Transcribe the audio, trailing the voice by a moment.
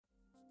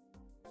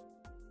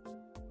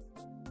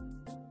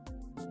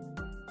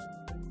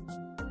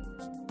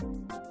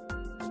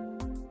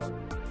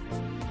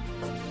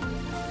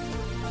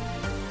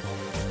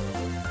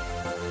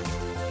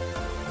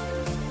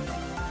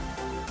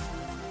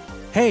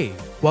Hey,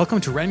 welcome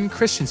to Renton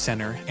Christian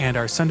Center and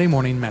our Sunday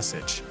morning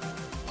message.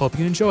 Hope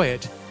you enjoy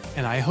it,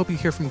 and I hope you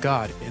hear from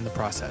God in the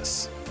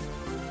process.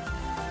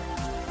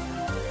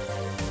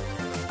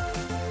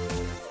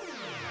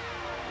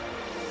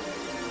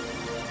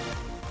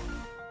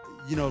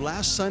 You know,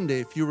 last Sunday,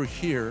 if you were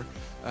here,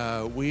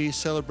 we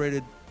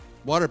celebrated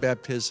water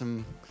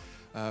baptism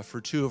for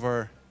two of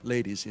our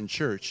ladies in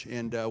church.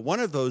 And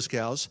one of those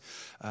gals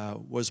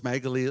was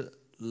Magali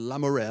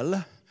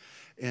Lamorelle.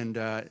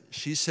 And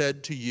she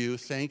said to you,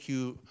 thank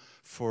you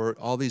for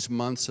all these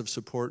months of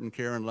support and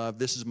care and love.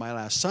 This is my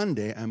last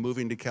Sunday. I'm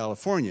moving to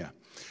California.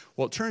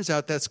 Well, it turns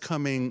out that's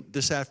coming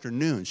this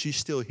afternoon. She's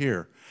still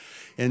here.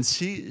 And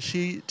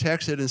she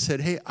texted and said,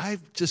 hey,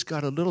 I've just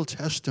got a little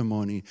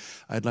testimony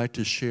I'd like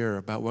to share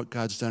about what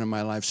God's done in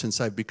my life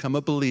since I've become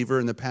a believer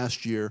in the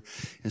past year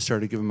and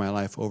started giving my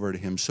life over to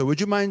him. So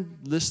would you mind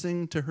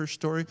listening to her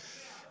story?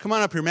 Come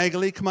on up here,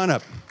 Magali. Come on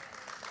up.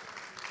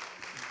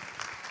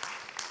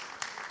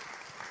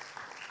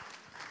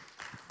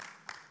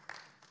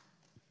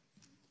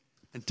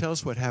 And tell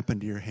us what happened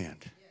to your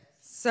hand.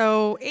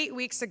 So 8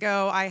 weeks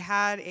ago, I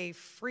had a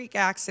freak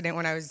accident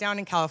when I was down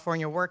in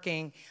California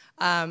working.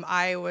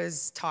 I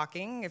was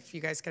talking, if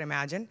you guys can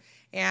imagine,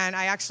 and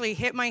I actually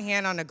hit my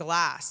hand on a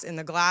glass. And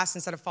the glass,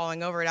 instead of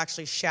falling over, it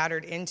actually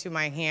shattered into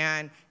my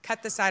hand,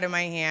 cut the side of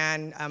my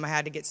hand. I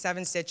had to get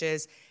 7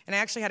 stitches, and I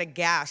actually had a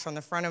gash on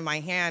the front of my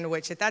hand,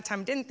 which at that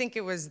time didn't think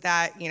it was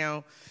that,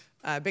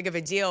 big of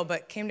a deal,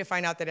 but came to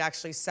find out that it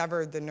actually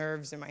severed the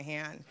nerves in my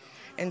hand.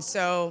 And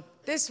so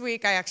this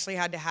week I actually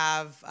had to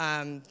have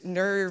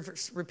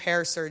nerve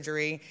repair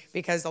surgery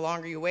because the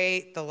longer you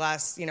wait, the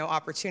less,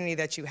 opportunity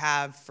that you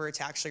have for it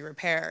to actually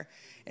repair.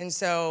 And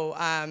so,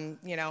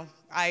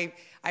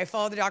 I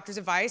followed the doctor's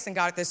advice and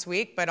got it this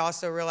week, but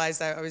also realized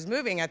that I was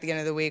moving at the end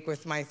of the week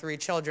with my 3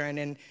 children.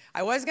 And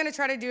I was going to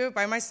try to do it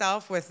by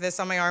myself with this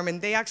on my arm, and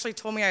they actually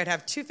told me I'd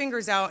have 2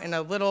 fingers out and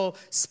a little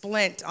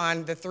splint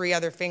on the 3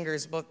 other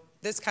fingers. But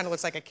this kind of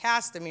looks like a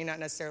cast to me, not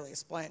necessarily a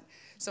splint.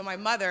 So my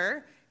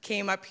mother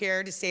came up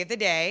here to save the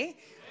day.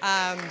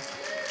 And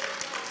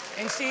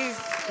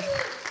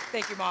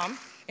thank you, Mom.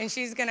 And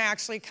she's going to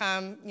actually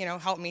come,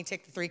 help me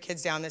take the 3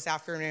 kids down this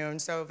afternoon.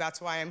 So that's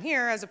why I'm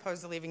here as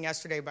opposed to leaving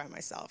yesterday by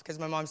myself. Because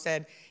my mom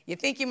said, you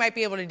think you might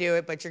be able to do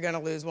it, but you're going to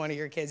lose one of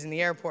your kids in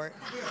the airport.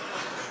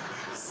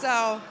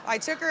 So I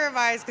took her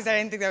advice because I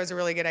didn't think that was a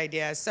really good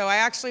idea. So I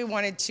actually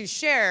wanted to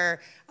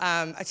share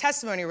a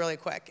testimony really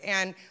quick.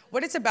 And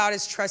what it's about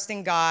is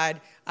trusting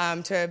God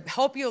to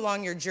help you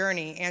along your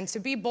journey and to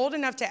be bold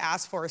enough to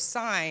ask for a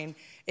sign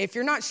if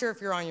you're not sure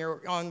if you're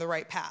on the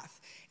right path.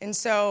 And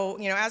so,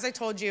 as I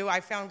told you, I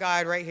found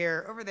God right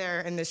here, over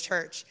there in this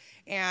church.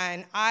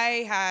 And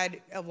I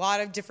had a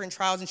lot of different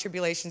trials and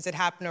tribulations that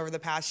happened over the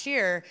past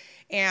year.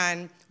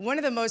 And one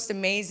of the most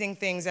amazing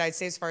things that I'd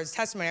say as far as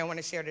testimony I want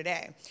to share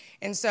today.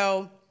 And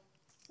so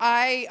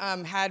I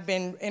had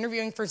been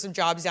interviewing for some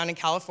jobs down in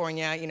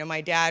California.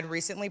 My dad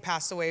recently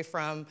passed away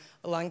from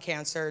lung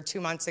cancer 2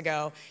 months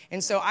ago.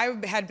 And so I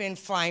had been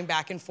flying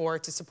back and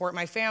forth to support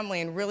my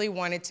family and really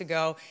wanted to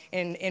go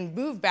and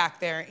move back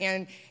there.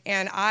 And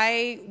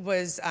I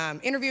was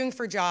interviewing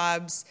for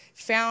jobs,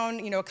 found,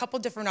 a couple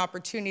different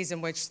opportunities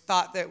in which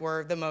thought that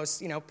were the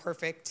most,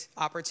 perfect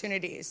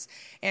opportunities.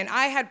 And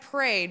I had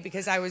prayed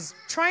because I was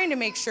trying to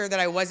make sure that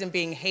I wasn't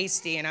being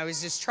hasty and I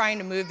was just trying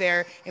to move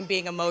there and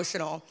being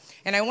emotional.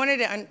 And I wanted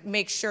to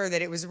make sure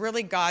that it was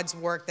really God's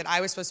work that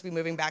I was supposed to be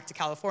moving back to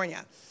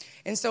California.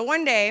 And so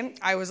one day,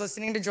 I was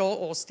listening to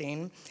Joel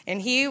Osteen, and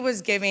he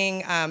was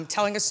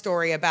telling a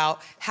story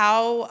about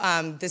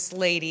how this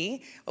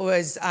lady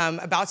was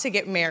about to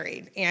get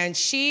married. And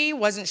she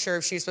wasn't sure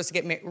if she was supposed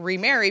to get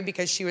remarried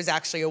because she was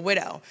actually a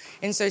widow.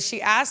 And so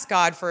she asked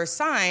God for a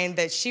sign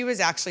that she was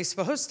actually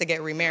supposed to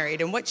get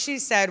remarried. And what she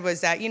said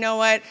was that, you know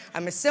what,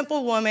 I'm a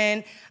simple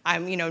woman.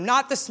 I'm,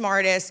 not the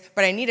smartest,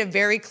 but I need a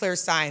very clear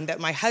sign that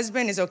my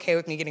husband is okay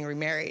with me getting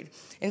remarried.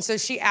 And so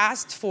she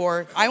asked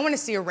I want to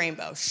see a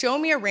rainbow. Show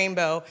me a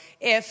rainbow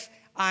if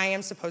I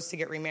am supposed to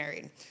get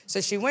remarried.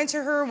 So she went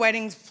to her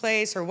wedding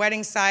place, her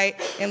wedding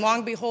site, and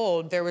long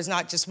behold, there was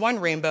not just one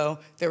rainbow,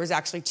 there was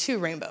actually 2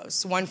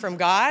 rainbows, one from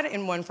God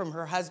and one from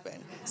her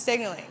husband,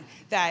 signaling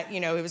that,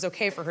 it was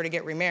okay for her to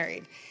get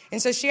remarried.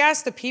 And so she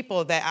asked the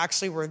people that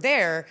actually were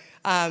there,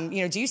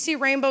 do you see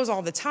rainbows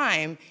all the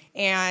time?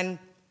 And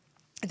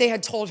they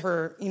had told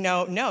her,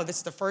 no, this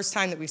is the first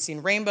time that we've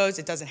seen rainbows.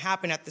 It doesn't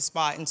happen at the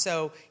spot. And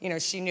so,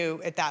 she knew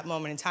at that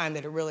moment in time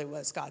that it really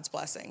was God's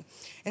blessing.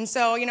 And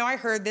so, I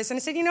heard this and I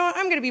said, what?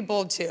 I'm going to be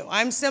bold too.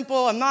 I'm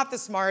simple. I'm not the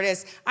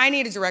smartest. I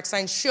need a direct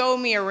sign. Show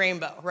me a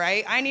rainbow,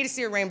 right? I need to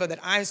see a rainbow that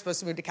I'm supposed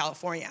to move to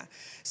California.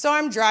 So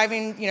I'm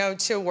driving,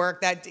 to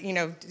work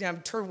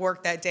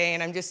that day,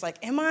 and I'm just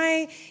like, am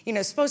I,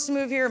 supposed to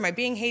move here? Am I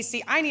being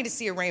hasty? I need to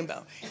see a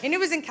rainbow. And it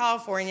was in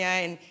California,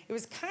 and it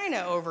was kind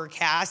of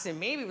overcast, and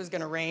maybe it was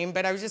going to rain,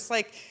 but I was just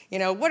like,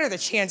 what are the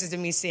chances of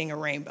me seeing a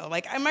rainbow?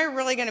 Like, am I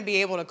really going to be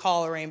able to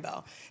call a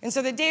rainbow? And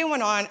so the day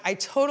went on. I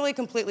totally,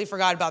 completely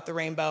forgot about the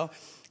rainbow.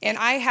 And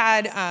I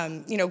had,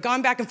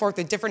 gone back and forth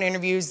with different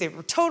interviews. They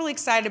were totally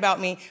excited about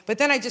me, but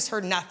then I just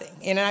heard nothing.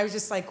 And I was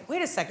just like,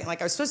 wait a second.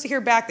 Like, I was supposed to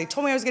hear back. They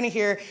told me I was going to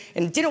hear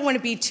and didn't want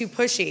to be too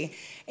pushy.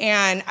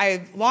 And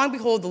lo and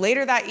behold,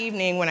 later that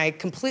evening, when I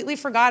completely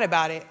forgot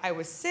about it, I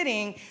was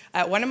sitting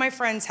at one of my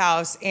friend's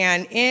house,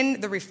 and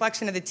in the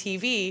reflection of the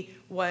TV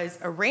was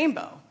a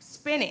rainbow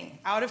spinning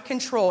out of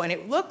control. And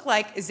it looked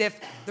like as if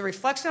the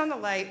reflection on the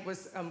light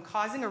was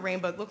causing a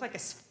rainbow. It looked like a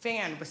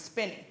fan was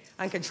spinning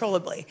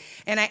uncontrollably.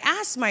 And I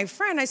asked my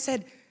friend, I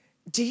said,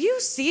 do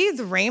you see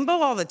the rainbow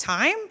all the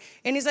time?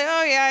 And he's like,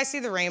 oh yeah, I see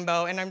the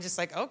rainbow. And I'm just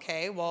like,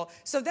 okay, well,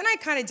 so then I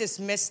kind of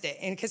dismissed it.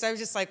 And because I was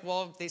just like,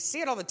 well, they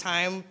see it all the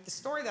time. The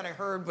story that I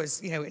heard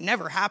was, it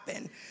never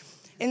happened.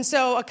 And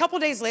so a couple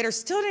days later,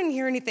 still didn't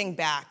hear anything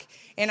back.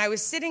 And I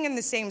was sitting in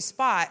the same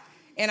spot,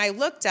 and I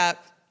looked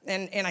up,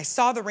 and I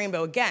saw the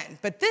rainbow again.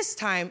 But this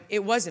time,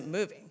 it wasn't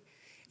moving.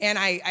 And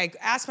I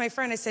asked my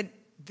friend, I said,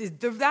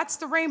 that's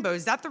the rainbow.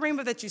 Is that the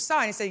rainbow that you saw?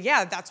 And he said,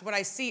 yeah, that's what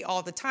I see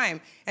all the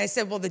time. And I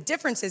said, well, the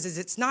difference is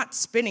it's not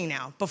spinning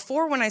now.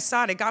 Before, when I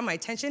saw it got my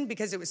attention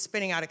because it was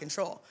spinning out of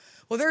control.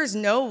 Well, there is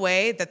no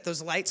way that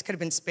those lights could have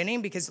been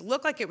spinning because it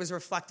looked like it was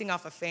reflecting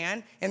off a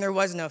fan, and there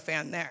was no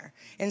fan there.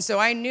 And so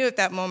I knew at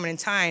that moment in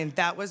time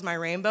that was my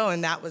rainbow,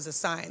 and that was a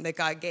sign that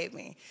God gave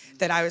me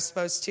that I was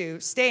supposed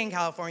to stay in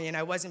California and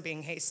I wasn't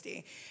being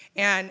hasty.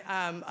 And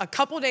a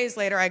couple days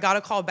later, I got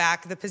a call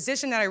back. The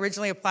position that I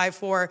originally applied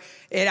for,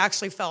 it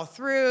actually fell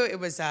through. It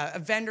was a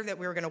vendor that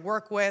we were going to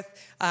work with,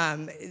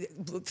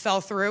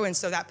 fell through, and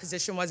so that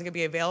position wasn't going to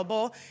be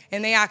available.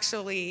 And they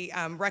actually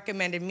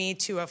recommended me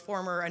to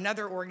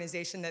another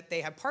organization that they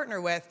had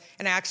partnered with,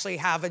 and I actually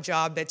have a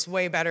job that's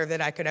way better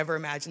than I could ever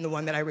imagine, the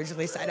one that I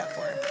originally signed up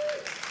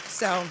for.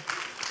 So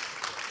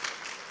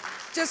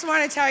just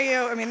want to tell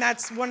you,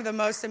 that's one of the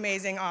most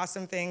amazing,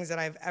 awesome things that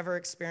I've ever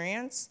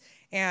experienced.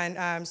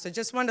 And so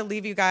just wanted to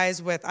leave you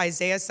guys with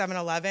Isaiah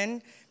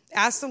 7:11.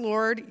 Ask the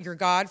Lord your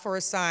God for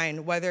a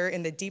sign, whether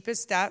in the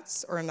deepest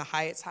depths or in the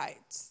highest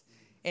heights,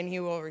 and he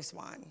will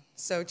respond.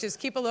 So just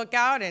keep a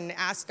lookout and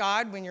ask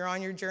God when you're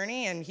on your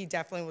journey, and he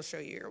definitely will show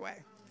you your way.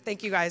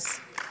 Thank you, guys.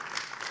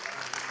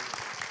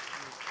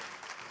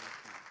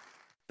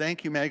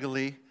 Thank you,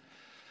 Magali.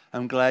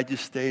 I'm glad you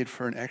stayed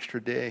for an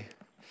extra day.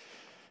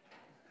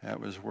 That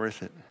was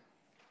worth it.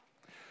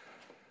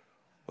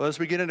 Well, as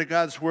we get into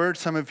God's Word,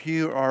 some of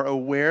you are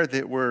aware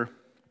that we're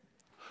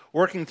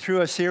working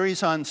through a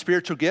series on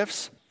spiritual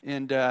gifts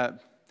and kind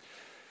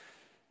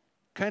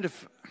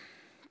of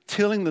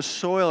tilling the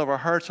soil of our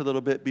hearts a little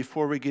bit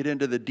before we get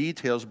into the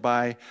details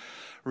by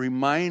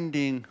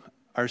reminding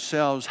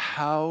ourselves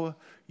how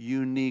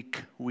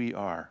unique we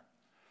are.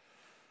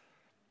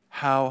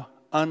 How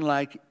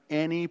unlike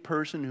any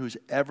person who's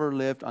ever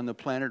lived on the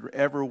planet or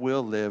ever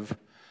will live,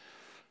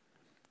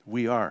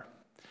 we are.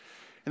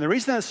 And the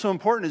reason that's so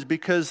important is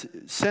because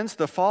since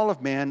the fall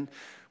of man,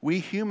 we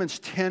humans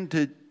tend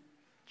to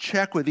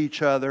check with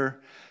each other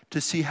to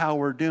see how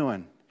we're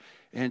doing.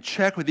 And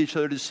check with each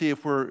other to see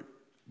if we're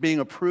being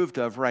approved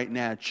of right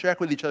now. Check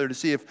with each other to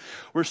see if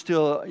we're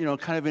still,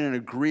 kind of in an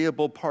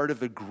agreeable part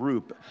of the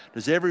group.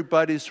 Does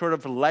everybody sort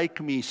of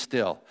like me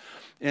still?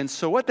 And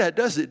so what that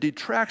does, it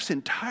detracts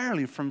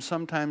entirely from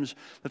sometimes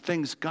the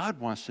things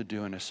God wants to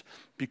do in us.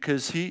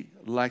 Because he,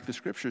 like the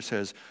scripture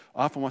says,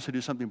 often wants to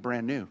do something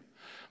brand new.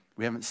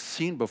 We haven't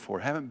seen before,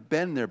 haven't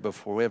been there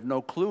before. We have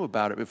no clue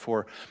about it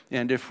before.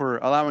 And if we're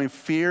allowing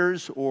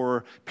fears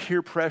or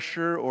peer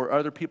pressure or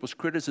other people's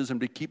criticism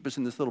to keep us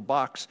in this little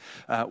box,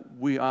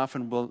 we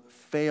often will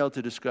fail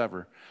to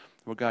discover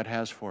what God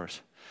has for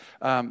us.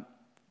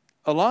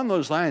 Along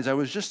those lines, I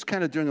was just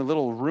kind of doing a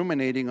little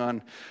ruminating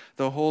on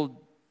the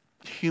whole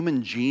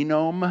human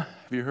genome.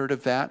 Have you heard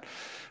of that?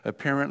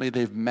 Apparently,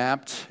 they've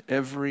mapped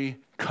every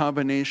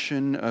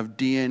combination of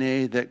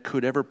DNA that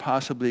could ever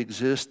possibly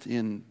exist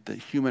in the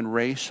human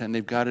race, and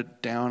they've got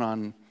it down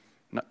on,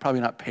 probably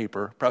not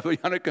paper, probably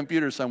on a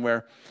computer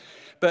somewhere.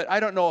 But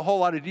I don't know a whole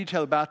lot of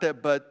detail about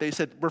that, but they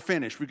said, we're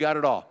finished, we got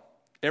it all.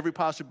 Every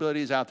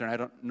possibility is out there, and I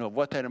don't know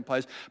what that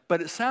implies.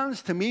 But it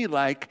sounds to me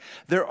like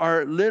there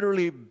are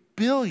literally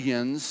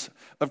billions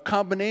of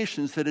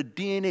combinations that a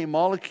DNA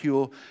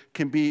molecule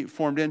can be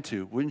formed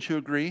into. Wouldn't you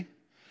agree?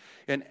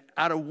 And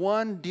out of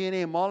one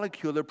DNA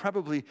molecule, there are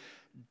probably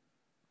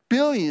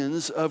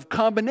billions of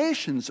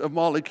combinations of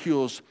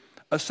molecules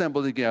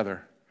assembled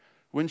together.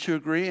 Wouldn't you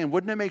agree? And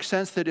wouldn't it make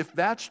sense that if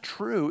that's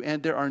true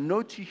and there are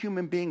no two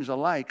human beings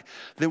alike,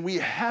 then we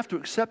have to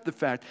accept the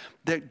fact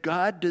that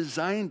God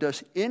designed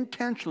us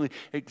intentionally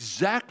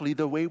exactly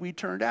the way we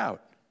turned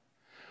out.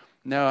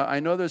 Now, I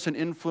know there's an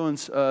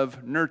influence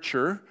of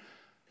nurture,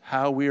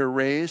 how we are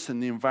raised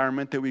and the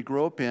environment that we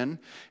grow up in,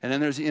 and then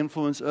there's the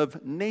influence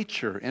of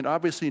nature. And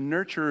obviously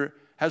nurture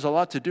has a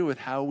lot to do with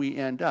how we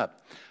end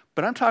up.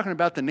 But I'm talking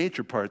about the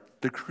nature part,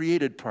 the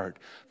created part,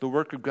 the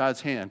work of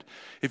God's hand.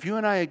 If you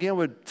and I, again,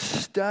 would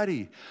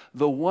study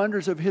the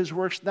wonders of his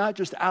works, not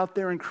just out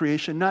there in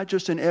creation, not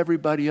just in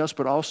everybody else,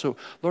 but also,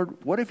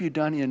 Lord, what have you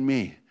done in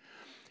me?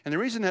 And the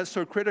reason that's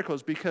so critical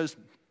is because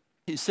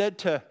he said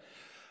to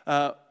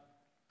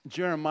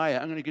Jeremiah,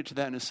 I'm going to get to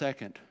that in a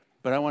second,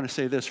 But I want to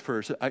say this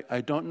first.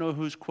 I don't know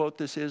whose quote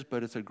this is,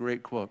 but it's a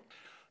great quote.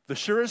 The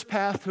surest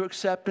path to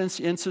acceptance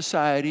in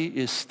society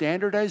is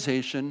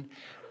standardization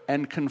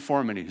and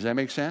conformity. Does that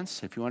make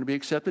sense? If you want to be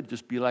accepted,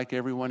 just be like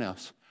everyone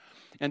else.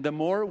 And the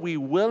more we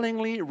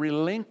willingly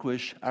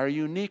relinquish our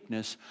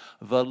uniqueness,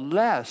 the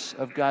less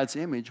of God's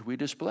image we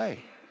display.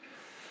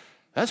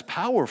 That's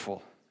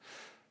powerful.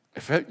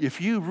 If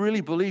you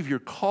really believe you're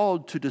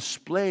called to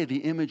display the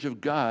image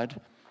of God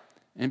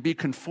and be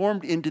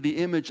conformed into the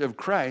image of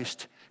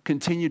Christ,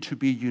 continue to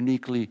be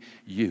uniquely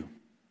you.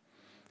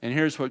 And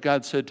here's what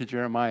God said to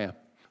Jeremiah.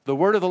 The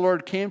word of the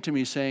Lord came to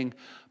me saying,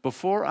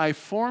 before I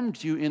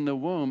formed you in the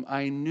womb,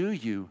 I knew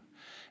you.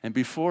 And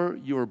before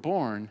you were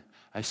born,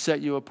 I set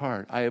you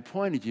apart. I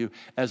appointed you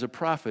as a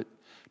prophet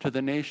to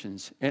the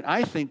nations. And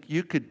I think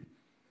you could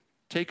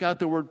take out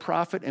the word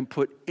prophet and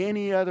put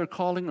any other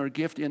calling or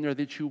gift in there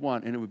that you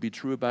want, and it would be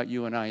true about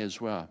you and I as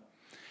well.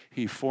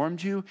 He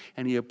formed you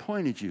and he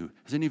appointed you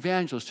as an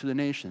evangelist to the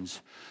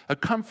nations, a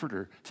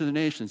comforter to the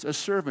nations, a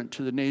servant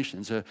to the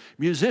nations, a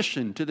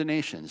musician to the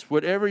nations.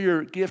 Whatever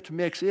your gift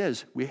mix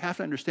is, we have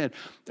to understand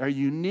our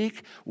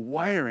unique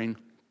wiring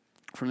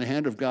from the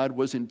hand of God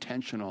was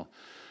intentional.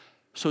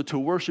 So to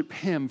worship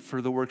him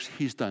for the works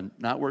he's done,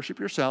 not worship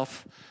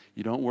yourself.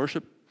 You don't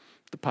worship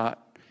the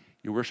pot,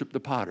 you worship the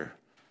potter.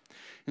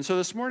 And so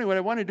this morning what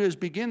I want to do is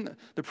begin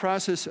the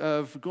process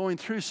of going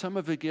through some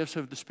of the gifts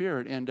of the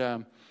Spirit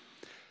and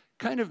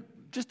kind of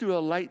just do a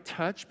light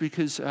touch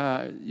because,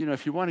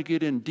 if you want to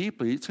get in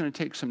deeply, it's going to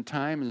take some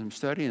time and some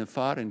study and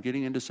thought and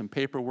getting into some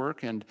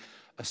paperwork and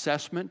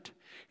assessment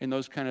and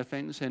those kind of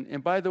things.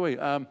 And by the way,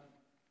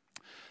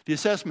 the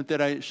assessment that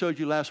I showed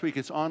you last week,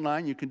 it's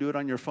online. You can do it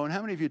on your phone.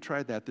 How many of you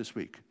tried that this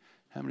week?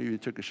 How many of you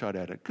took a shot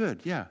at it?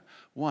 Good, yeah,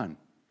 one.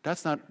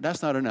 That's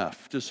not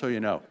enough, just so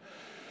you know.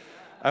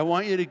 I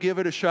want you to give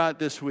it a shot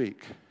this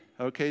week.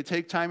 Okay,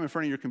 take time in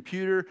front of your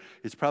computer.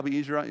 It's probably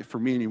easier for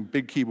me,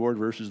 big keyboard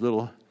versus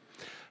little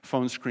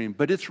phone screen.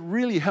 But it's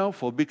really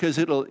helpful because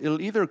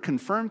it'll either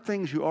confirm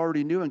things you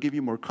already knew and give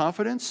you more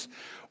confidence,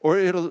 or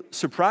it'll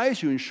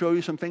surprise you and show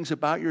you some things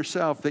about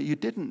yourself that you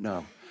didn't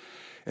know.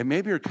 And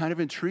maybe are kind of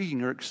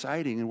intriguing or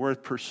exciting and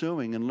worth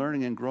pursuing and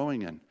learning and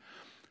growing in.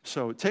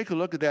 So take a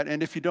look at that.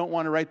 And if you don't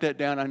want to write that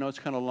down, I know it's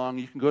kind of long,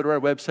 you can go to our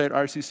website,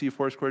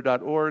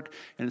 rccfoursquare.org,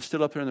 and it's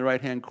still up there in the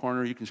right-hand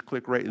corner. You can just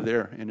click right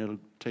there, and it'll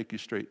take you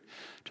straight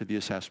to the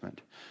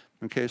assessment.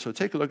 Okay, so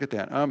take a look at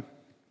that.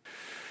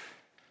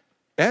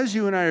 As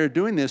you and I are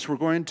doing this, we're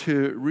going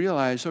to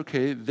realize,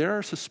 okay, there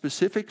are some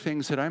specific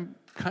things that I'm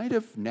kind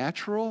of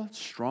natural,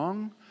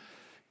 strong,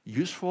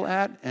 useful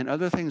at, and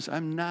other things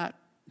I'm not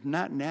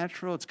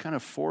natural. It's kind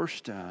of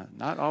forced,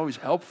 not always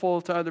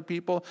helpful to other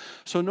people.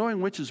 So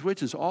knowing which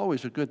is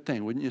always a good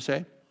thing, wouldn't you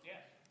say? Yeah.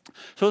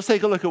 So let's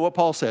take a look at what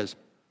Paul says.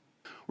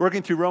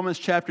 Working through Romans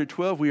chapter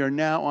 12, we are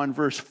now on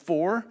verse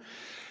 4.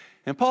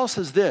 And Paul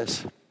says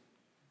this,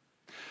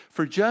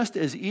 for just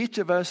as each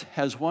of us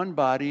has one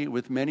body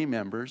with many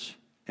members,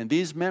 and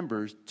these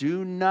members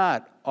do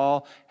not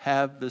all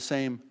have the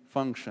same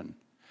function.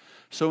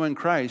 So in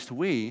Christ,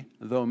 we,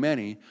 though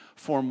many,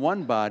 form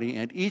one body,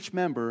 and each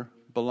member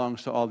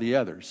belongs to all the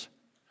others.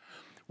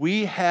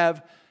 We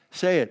have,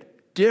 say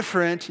it,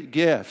 different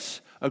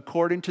gifts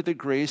according to the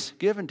grace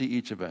given to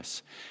each of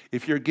us.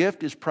 If your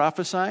gift is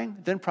prophesying,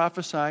 then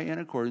prophesy in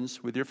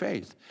accordance with your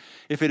faith.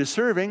 If it is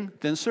serving,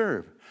 then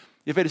serve.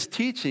 If it is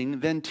teaching,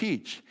 then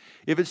teach.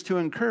 If it's to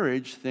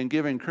encourage, then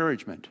give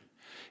encouragement.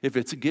 If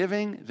it's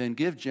giving, then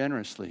give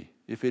generously.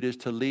 If it is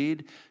to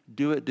lead,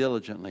 do it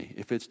diligently.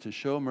 If it's to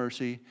show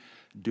mercy,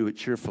 do it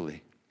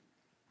cheerfully.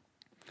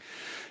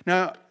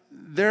 Now,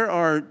 there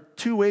are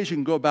two ways you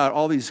can go about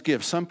all these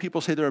gifts. Some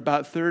people say there are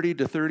about 30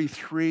 to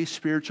 33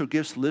 spiritual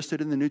gifts listed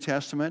in the New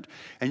Testament,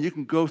 and you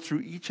can go through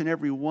each and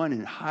every one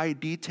in high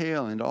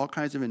detail and all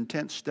kinds of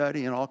intense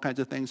study and all kinds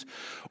of things.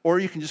 Or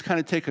you can just kind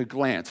of take a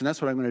glance, and that's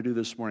what I'm going to do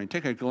this morning.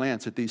 Take a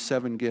glance at these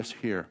 7 gifts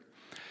here.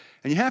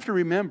 And you have to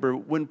remember,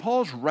 when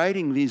Paul's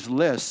writing these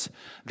lists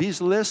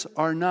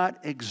are not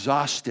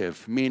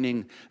exhaustive,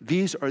 meaning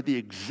these are the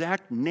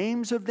exact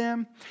names of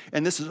them,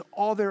 and this is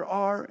all there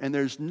are, and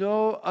there's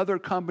no other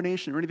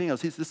combination or anything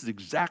else. This is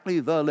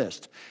exactly the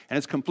list, and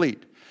it's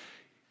complete.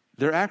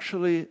 They're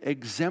actually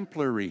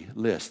exemplary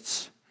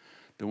lists.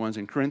 The ones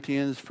in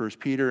Corinthians, 1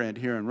 Peter, and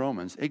here in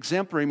Romans.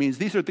 Exemplary means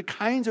these are the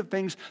kinds of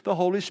things the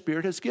Holy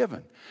Spirit has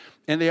given.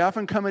 And they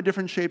often come in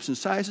different shapes and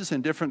sizes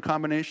and different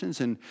combinations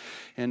and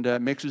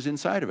mixes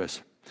inside of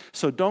us.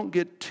 So don't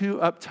get too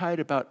uptight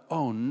about,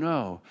 oh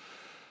no,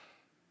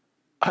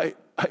 I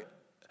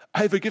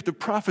have a gift of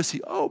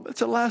prophecy. Oh, that's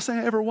the last thing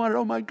I ever wanted.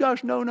 Oh my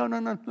gosh, no.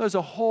 There's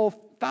a whole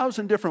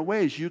 1,000 different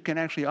ways you can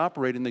actually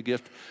operate in the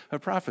gift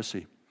of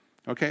prophecy.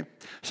 Okay,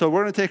 so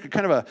we're going to take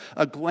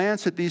a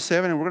glance at these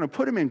 7, and we're going to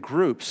put them in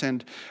groups.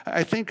 And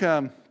I think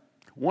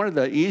one of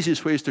the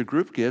easiest ways to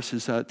group gifts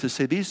is to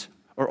say these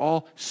are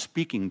all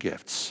speaking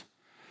gifts.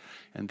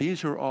 And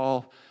these are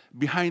all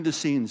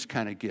behind-the-scenes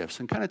kind of gifts,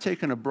 and kind of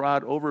taking a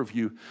broad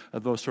overview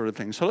of those sort of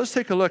things. So let's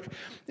take a look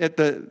at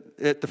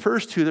the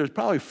first two. There's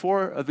probably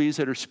 4 of these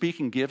that are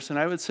speaking gifts, and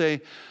I would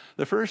say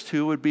the first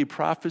 2 would be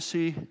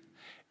prophecy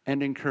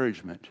and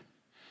encouragement.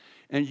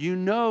 And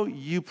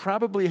you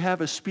probably have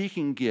a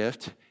speaking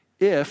gift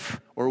if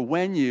or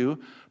when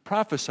you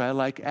prophesy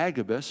like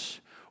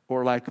Agabus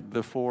or like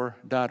the 4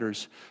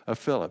 daughters of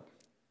Philip.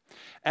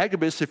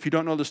 Agabus, if you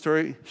don't know the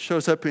story,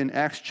 shows up in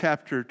Acts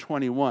chapter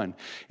 21.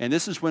 And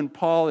this is when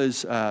Paul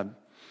is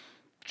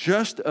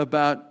just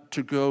about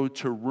to go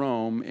to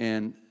Rome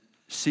and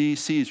see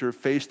Caesar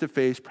face to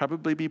face,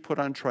 probably be put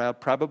on trial,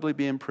 probably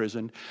be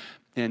imprisoned.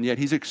 And yet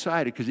he's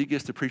excited because he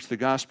gets to preach the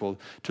gospel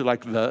to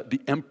like the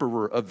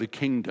emperor of the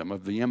kingdom,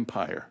 of the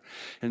empire.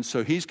 And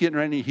so he's getting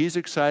ready. He's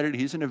excited.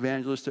 He's an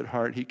evangelist at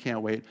heart. He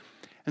can't wait.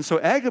 And so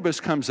Agabus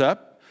comes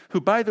up,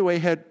 who, by the way,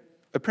 had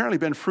apparently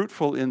been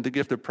fruitful in the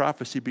gift of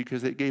prophecy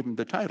because they gave him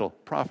the title,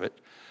 prophet.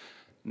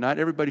 Not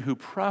everybody who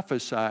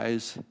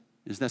prophesies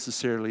is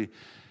necessarily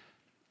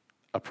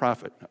a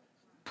prophet.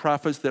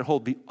 Prophets that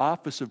hold the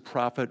office of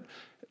prophet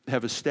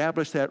have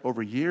established that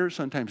over years,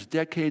 sometimes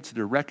decades.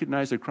 They're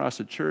recognized across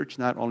the church.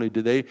 Not only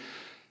do they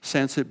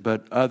sense it,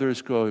 but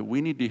others go, we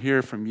need to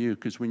hear from you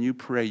because when you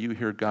pray, you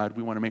hear God.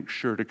 We want to make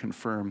sure to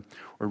confirm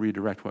or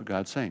redirect what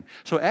God's saying.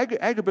 So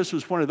Agabus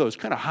was one of those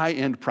kind of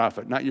high-end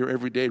prophet, not your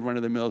everyday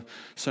run-of-the-mill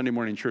Sunday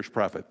morning church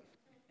prophet.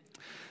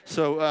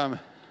 So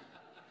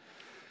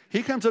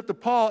he comes up to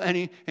Paul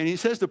and he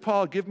says to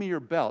Paul, give me your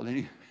belt. And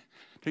he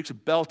takes a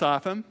belt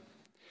off him.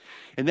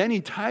 And then he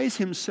ties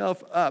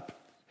himself up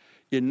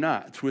in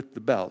knots with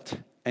the belt.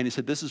 And he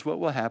said, this is what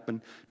will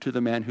happen to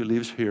the man who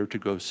leaves here to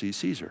go see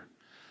Caesar.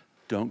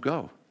 Don't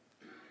go.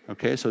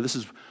 Okay, so this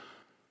is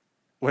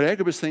what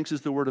Agabus thinks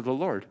is the word of the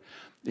Lord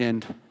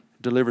and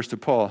delivers to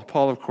Paul.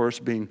 Paul, of course,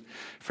 being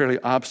fairly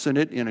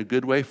obstinate in a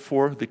good way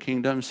for the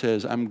kingdom,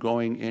 says, I'm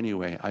going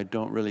anyway. I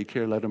don't really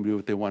care. Let them do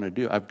what they want to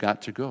do. I've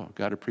got to go. I've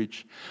got to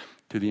preach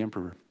to the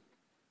emperor.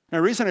 Now,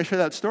 the reason I share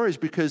that story is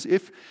because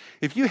if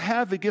you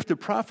have the gift of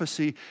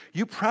prophecy,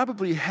 you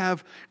probably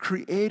have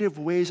creative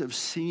ways of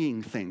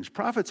seeing things.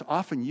 Prophets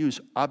often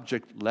use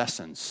object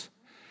lessons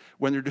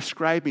when they're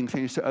describing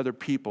things to other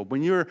people.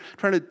 When you're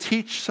trying to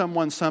teach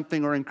someone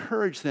something or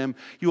encourage them,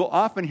 you will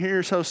often hear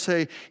yourself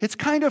say, it's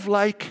kind of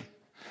like,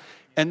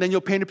 and then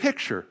you'll paint a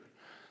picture.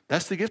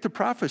 That's the gift of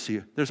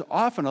prophecy. There's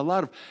often a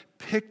lot of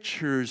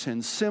pictures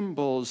and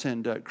symbols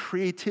and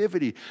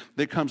creativity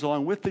that comes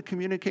along with the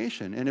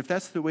communication. And if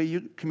that's the way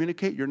you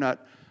communicate, you're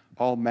not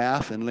all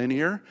math and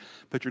linear,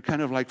 but you're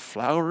kind of like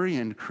flowery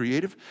and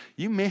creative,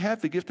 you may have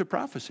the gift of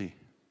prophecy.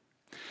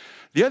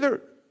 The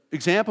other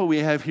example we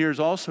have here is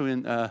also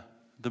in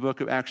the book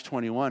of Acts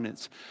 21.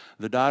 It's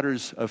the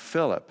daughters of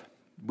Philip.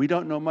 We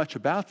don't know much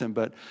about them,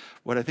 but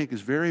what I think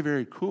is very,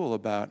 very cool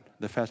about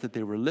the fact that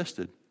they were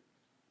listed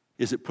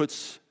is it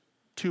puts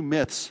 2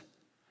 myths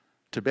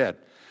to bed.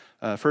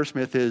 First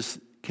myth is,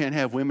 can't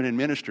have women in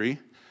ministry.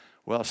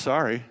 Well,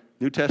 sorry.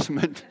 New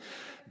Testament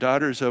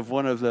daughters of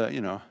one of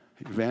the,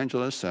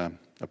 evangelists,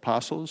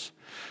 apostles,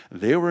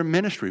 they were in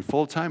ministry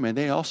full time, and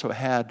they also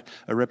had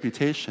a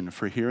reputation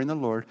for hearing the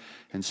Lord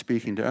and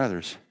speaking to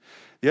others.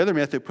 The other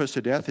myth that puts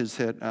to death is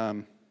that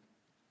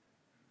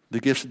the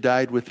gifts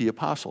died with the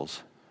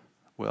apostles.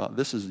 Well,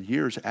 this is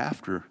years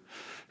after,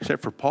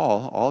 except for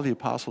Paul, all the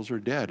apostles are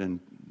dead, and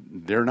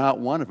they're not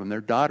one of them.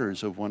 They're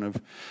daughters of one of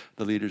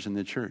the leaders in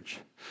the church.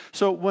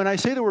 So when I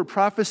say the word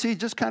prophecy,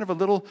 just kind of a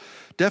little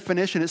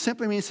definition, it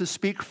simply means to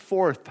speak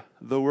forth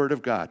the word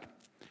of God.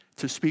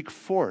 To speak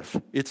forth.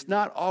 It's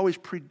not always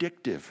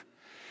predictive.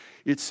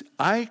 It's,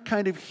 I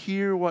kind of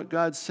hear what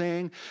God's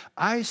saying.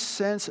 I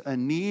sense a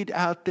need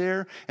out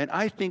there, and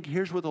I think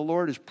here's what the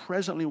Lord is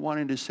presently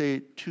wanting to say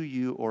to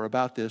you or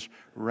about this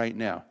right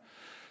now.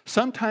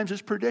 Sometimes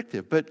it's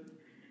predictive, but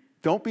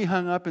don't be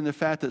hung up in the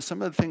fact that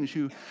some of the things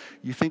you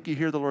think you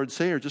hear the Lord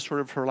say are just sort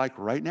of for like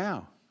right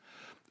now.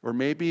 Or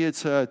maybe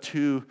it's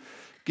to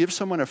give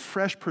someone a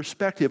fresh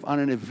perspective on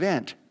an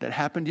event that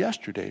happened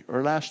yesterday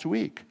or last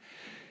week.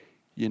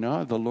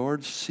 The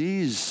Lord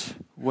sees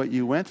what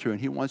you went through,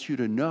 and He wants you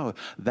to know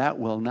that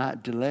will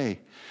not delay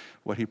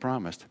what He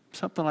promised.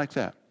 Something like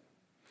that.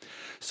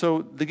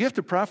 So the gift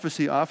of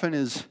prophecy often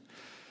is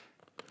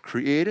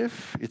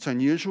creative, it's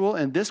unusual,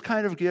 and this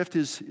kind of gift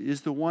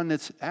is the one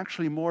that's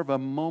actually more of a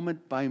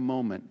moment by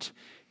moment.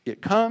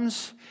 It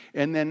comes,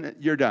 and then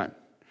you're done.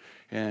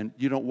 And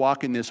you don't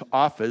walk in this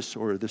office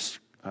or this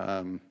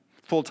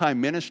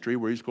full-time ministry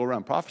where you just go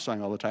around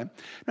prophesying all the time.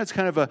 That's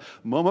kind of a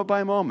moment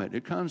by moment.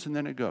 It comes and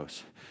then it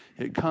goes.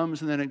 It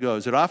comes and then it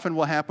goes. It often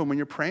will happen when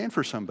you're praying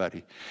for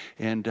somebody.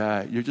 And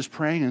you're just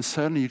praying and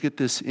suddenly you get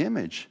this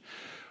image.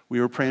 We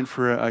were praying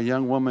for a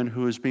young woman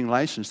who was being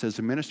licensed as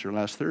a minister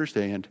last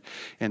Thursday.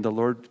 And the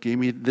Lord gave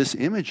me this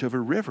image of a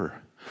river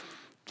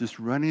just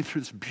running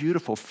through this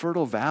beautiful,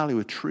 fertile valley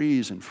with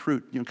trees and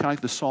fruit. Kind of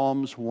like the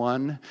Psalms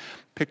 1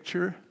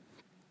 picture.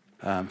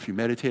 If you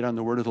meditate on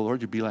the word of the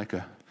Lord, you'd be like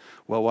a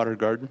well-watered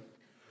garden.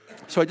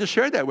 So I just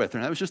shared that with her.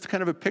 And that was just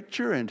kind of a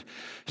picture, and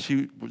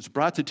she was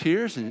brought to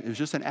tears, and it was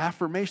just an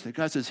affirmation that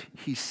God says,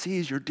 he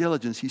sees your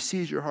diligence. He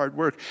sees your hard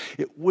work.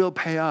 It will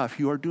pay off.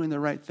 You are doing the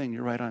right thing.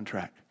 You're right on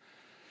track.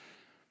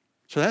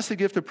 So that's the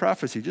gift of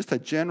prophecy, just a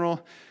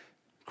general,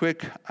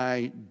 quick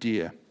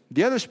idea.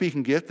 The other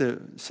speaking gift,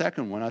 the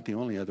second one, not the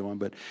only other one,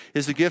 but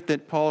is the gift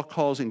that Paul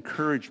calls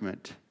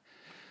encouragement.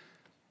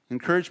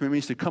 Encouragement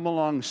means to come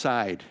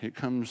alongside.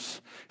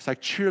 It's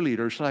like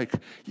cheerleaders, like,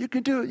 you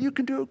can do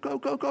it, go,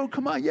 go, go,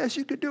 come on, yes,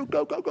 you can do it,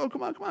 go, go, go,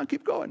 come on,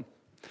 keep going.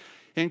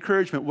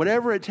 Encouragement,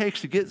 whatever it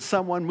takes to get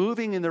someone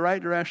moving in the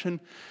right direction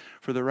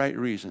for the right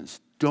reasons.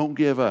 Don't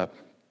give up.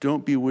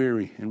 Don't be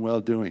weary in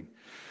well-doing.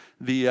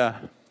 The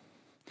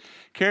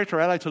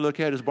character I like to look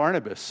at is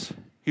Barnabas.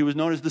 He was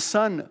known as the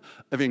son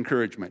of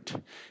encouragement.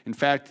 In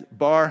fact,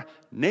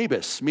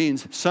 Barnabas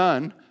means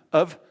son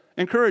of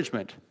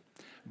encouragement.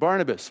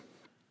 Barnabas.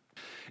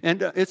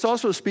 And it's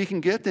also a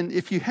speaking gift, and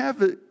if you have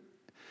the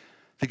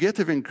gift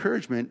of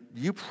encouragement,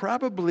 you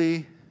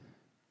probably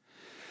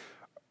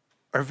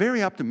are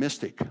very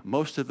optimistic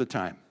most of the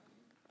time.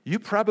 You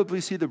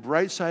probably see the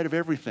bright side of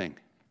everything.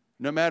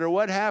 No matter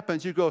what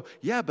happens, you go,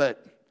 yeah,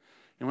 but.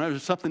 And when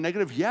there's something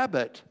negative, yeah,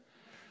 but.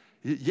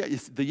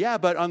 Yeah,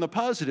 but on the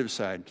positive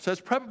side. So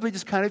that's probably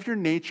just kind of your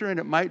nature, and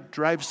it might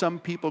drive some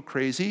people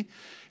crazy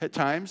at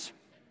times,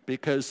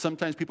 because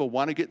sometimes people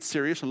want to get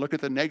serious and look at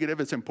the negative.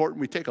 It's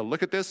important we take a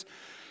look at this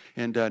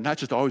and not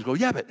just always go,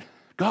 yeah, but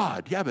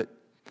God, yeah, but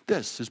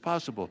this is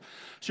possible.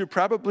 So you're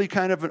probably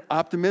kind of an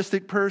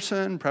optimistic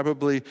person,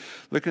 probably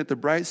looking at the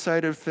bright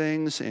side of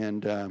things,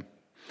 and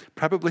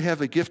probably have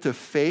the gift of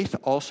faith.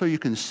 Also, you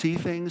can see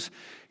things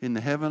in the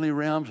heavenly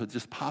realms with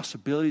just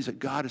possibilities that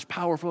God is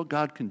powerful,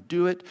 God can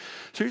do it.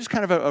 So you're just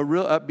kind of a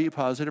real upbeat,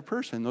 positive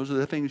person. Those are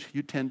the things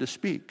you tend to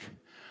speak.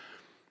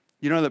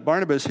 You know that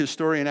Barnabas, his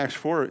story in Acts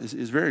 4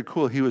 is very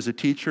cool. He was a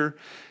teacher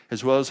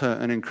as well as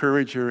an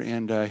encourager,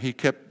 and he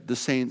kept the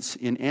saints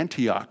in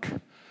Antioch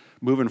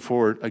moving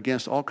forward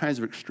against all kinds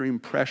of extreme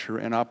pressure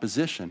and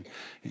opposition.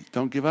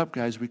 Don't give up,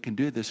 guys. We can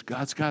do this.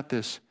 God's got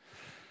this.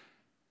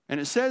 And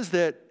it says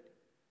that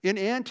in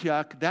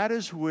Antioch, that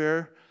is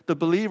where the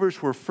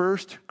believers were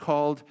first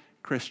called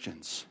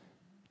Christians.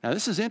 Now,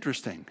 this is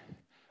interesting.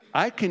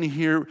 I can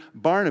hear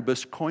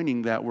Barnabas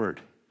coining that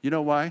word. You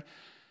know why?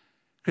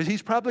 Because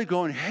he's probably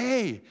going,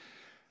 hey,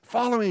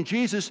 following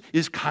Jesus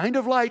is kind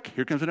of like,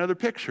 here comes another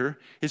picture,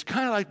 it's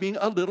kind of like being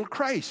a little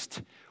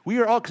Christ. We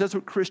are all, because that's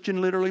what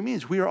Christian literally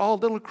means. We are all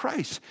little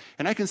Christ.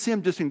 And I can see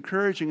him just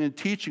encouraging and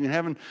teaching and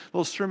having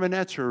little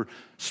sermonettes or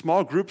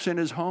small groups in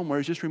his home where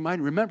he's just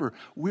reminding, remember,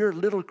 we're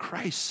little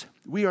Christ.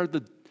 We are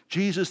the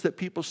Jesus that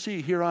people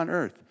see here on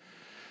earth.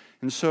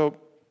 And so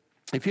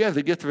if you have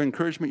the gift of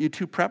encouragement, you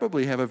too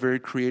probably have a very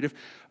creative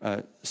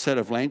set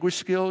of language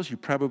skills. You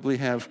probably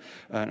have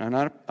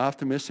an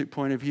optimistic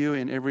point of view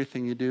in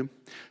everything you do.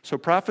 So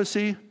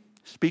prophecy,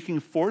 speaking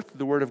forth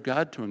the word of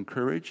God to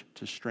encourage,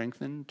 to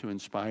strengthen, to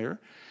inspire.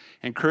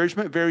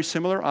 Encouragement, very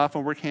similar,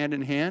 often work hand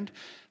in hand,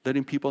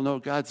 letting people know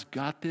God's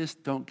got this,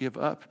 don't give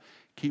up,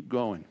 keep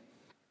going.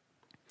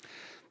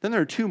 Then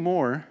there are two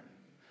more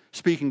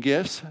speaking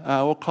gifts.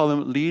 We'll call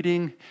them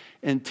leading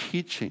and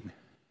teaching.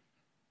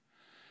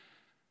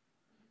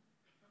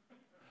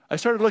 I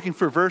started looking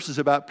for verses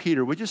about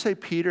Peter. Would you say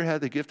Peter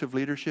had the gift of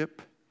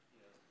leadership?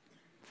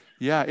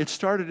 Yeah, it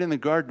started in the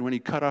garden when he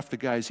cut off the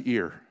guy's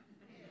ear.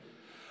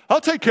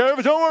 I'll take care of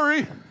it, don't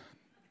worry.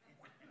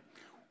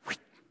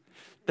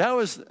 That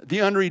was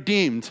the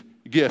unredeemed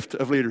gift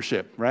of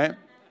leadership, right?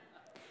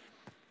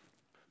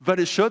 But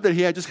it showed that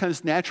he had just kind of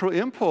this natural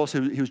impulse.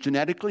 He was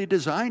genetically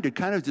designed to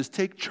kind of just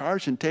take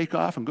charge and take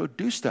off and go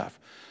do stuff.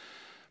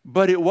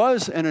 But it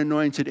was an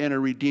anointed and a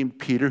redeemed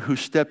Peter who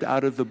stepped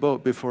out of the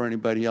boat before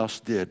anybody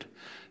else did.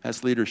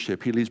 That's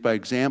leadership. He leads by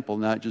example,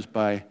 not just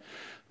by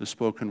the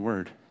spoken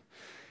word.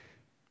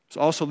 It's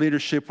also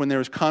leadership when there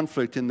was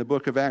conflict in the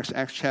book of Acts,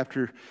 Acts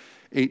chapter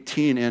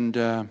 18,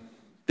 and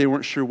they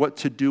weren't sure what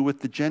to do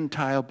with the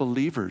Gentile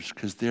believers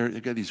because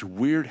they've got these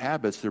weird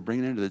habits they're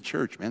bringing into the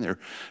church. Man, they're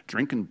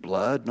drinking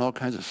blood and all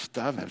kinds of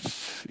stuff.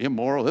 It's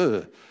immoral.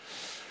 Ugh.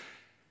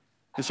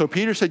 And so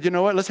Peter said, you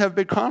know what, let's have a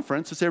big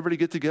conference. Let's everybody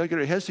get together, get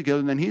our heads together.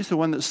 And then he's the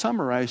one that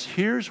summarized,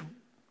 here's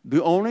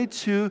the only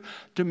two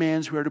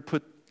demands we are to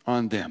put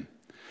on them.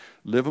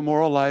 Live a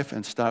moral life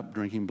and stop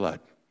drinking blood.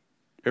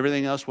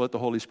 Everything else, we'll let the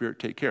Holy Spirit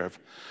take care of.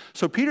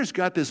 So Peter's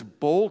got this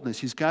boldness.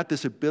 He's got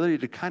this ability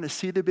to kind of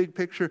see the big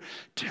picture,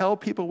 tell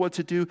people what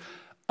to do,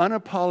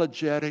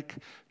 unapologetic,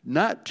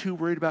 not too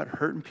worried about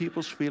hurting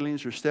people's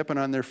feelings or stepping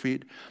on their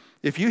feet.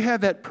 If you have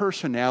that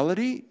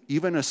personality,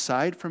 even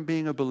aside from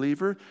being a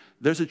believer,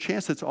 there's a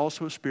chance that's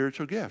also a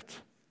spiritual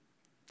gift.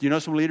 Do you know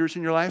some leaders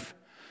in your life?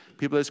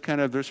 People that's kind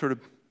of, they're sort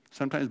of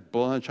sometimes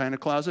bull in a china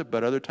closet,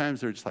 but other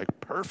times they're just like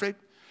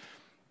perfect.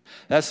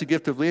 That's the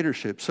gift of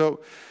leadership.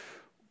 So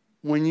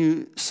when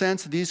you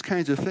sense these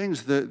kinds of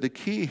things, the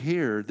key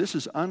here, this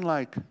is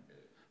unlike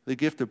the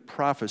gift of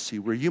prophecy,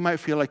 where you might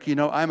feel like, you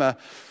know,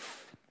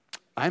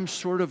 I'm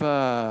sort of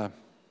a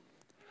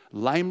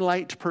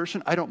limelight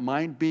person. I don't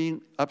mind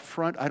being up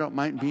front. I don't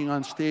mind being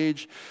on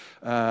stage.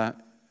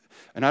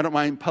 and I don't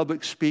mind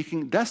public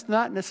speaking. That's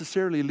not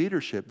necessarily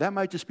leadership. That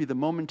might just be the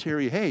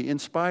momentary, hey,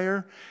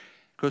 inspire,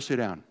 go sit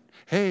down.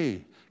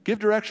 Hey, give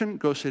direction,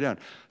 go sit down.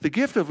 The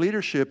gift of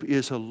leadership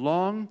is a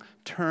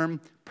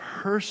long-term,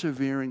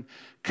 persevering,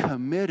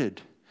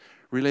 committed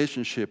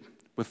relationship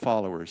with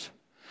followers,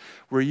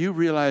 where you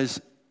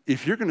realize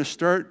if you're going to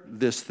start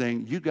this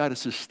thing, you got to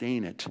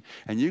sustain it,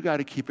 and you got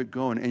to keep it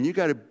going, and you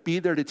got to be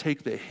there to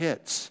take the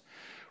hits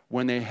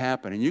when they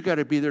happen, and you got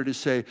to be there to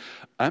say,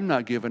 I'm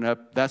not giving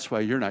up, that's why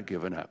you're not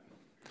giving up.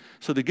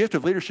 So the gift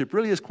of leadership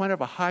really is kind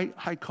of a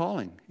high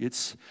calling.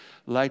 It's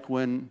like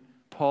when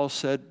Paul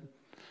said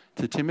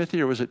to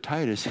Timothy, or was it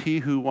Titus, he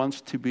who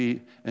wants to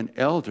be an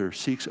elder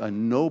seeks a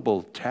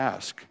noble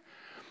task.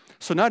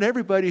 So not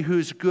everybody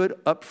who's good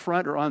up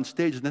front or on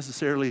stage is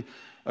necessarily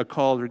a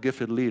called or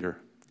gifted leader.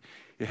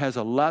 It has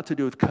a lot to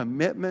do with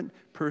commitment,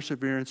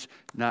 perseverance,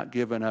 not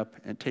giving up,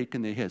 and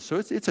taking the hits. So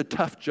it's a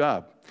tough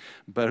job.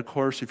 But of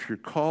course, if you're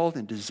called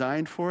and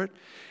designed for it,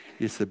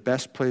 it's the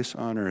best place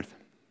on earth.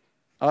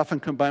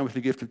 Often combined with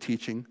the gift of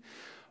teaching,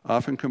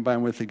 often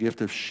combined with the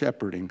gift of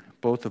shepherding,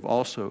 both of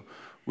also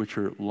which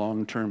are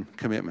long-term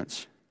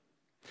commitments.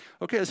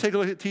 Okay, let's take a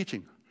look at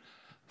teaching.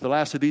 The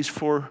last of these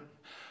four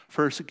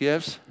first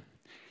gifts.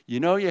 You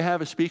know you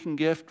have a speaking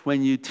gift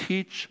when you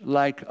teach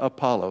like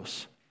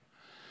Apollos.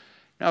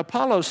 Now,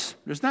 Apollos,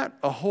 there's not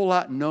a whole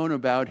lot known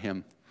about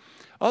him.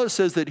 All it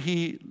says that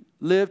he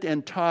lived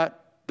and taught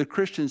the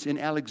Christians in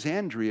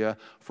Alexandria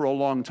for a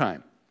long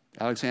time.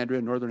 Alexandria,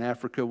 Northern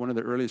Africa, one of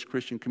the earliest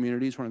Christian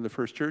communities, one of the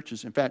first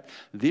churches. In fact,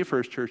 the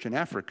first church in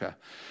Africa,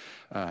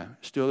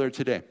 still there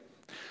today.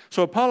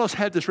 So Apollos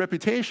had this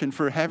reputation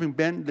for having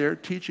been there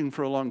teaching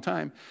for a long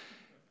time.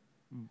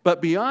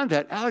 But beyond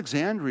that,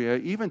 Alexandria,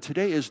 even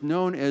today, is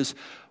known as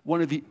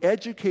one of the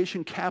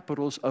education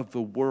capitals of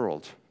the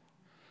world.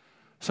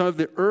 Some of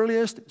the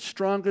earliest,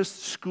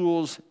 strongest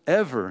schools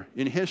ever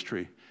in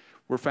history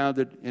were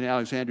founded in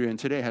Alexandria, and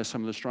today has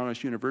some of the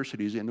strongest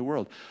universities in the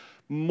world.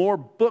 More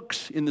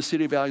books in the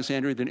city of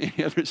Alexandria than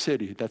any other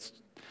city. That's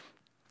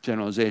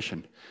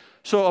generalization.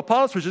 So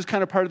Apollos was just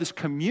kind of part of this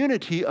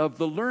community of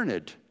the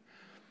learned.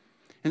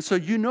 And so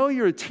you know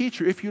you're a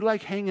teacher if you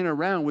like hanging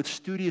around with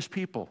studious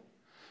people,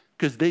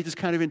 because they just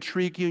kind of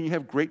intrigue you and you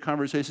have great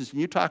conversations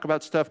and you talk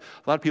about stuff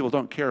a lot of people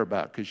don't care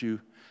about because you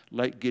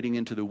like getting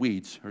into the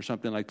weeds or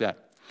something like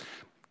that.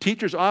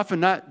 Teachers often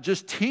not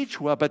just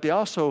teach well, but they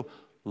also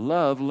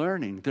love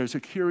learning. There's a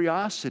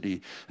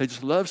curiosity. They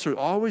just love sort of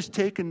always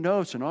taking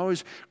notes and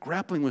always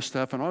grappling with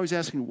stuff and always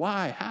asking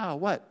why, how,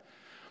 what.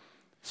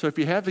 So if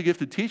you have the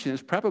gift of teaching,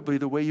 it's probably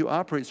the way you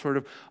operate sort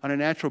of on a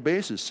natural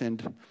basis.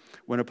 And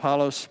when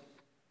Apollos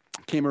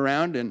came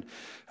around, and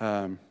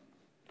I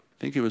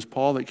think it was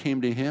Paul that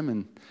came to him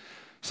and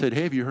said,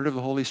 hey, have you heard of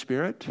the Holy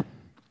Spirit?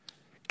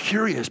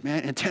 Curious,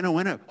 man. Antenna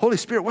went up. Holy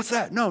Spirit, what's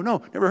that? No,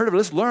 never heard of it.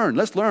 Let's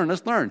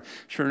learn.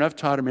 Sure enough,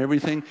 taught him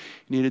everything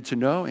he needed to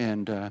know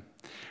and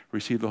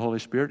received the Holy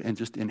Spirit and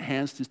just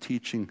enhanced his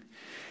teaching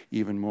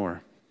even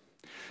more.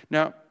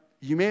 Now,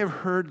 you may have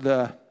heard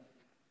the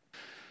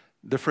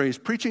phrase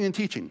preaching and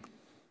teaching.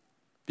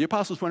 The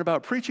apostles went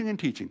about preaching and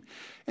teaching.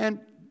 And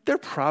they're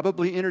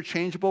probably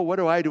interchangeable. What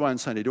do I do on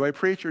Sunday? Do I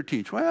preach or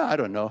teach? Well, I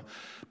don't know.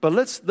 But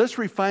let's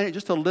refine it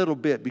just a little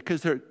bit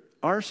because there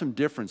are some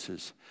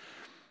differences.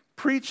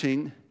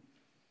 Preaching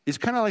is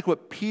kind of like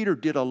what Peter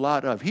did a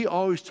lot of. He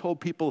always told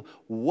people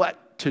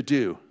what to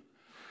do.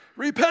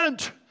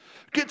 Repent,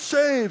 get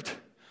saved,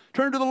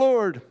 turn to the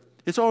Lord.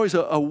 It's always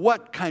a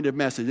what kind of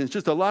message. It's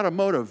just a lot of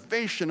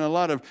motivation, a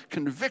lot of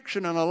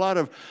conviction, and a lot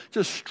of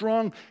just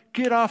strong,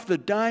 get off the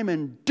dime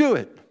and do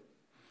it.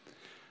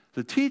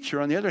 The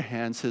teacher, on the other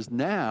hand, says,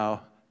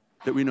 now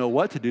that we know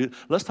what to do,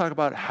 let's talk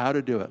about how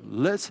to do it.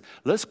 Let's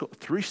go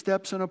 3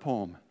 steps in a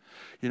poem.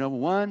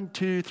 1,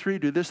 2, 3,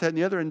 do this, that, and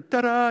the other, and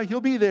ta-da,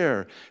 you'll be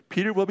there.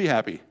 Peter will be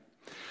happy.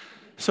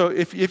 So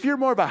if you're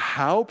more of a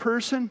how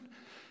person,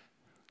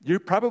 you're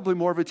probably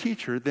more of a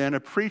teacher than a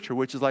preacher,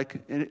 which is like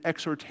an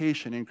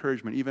exhortation,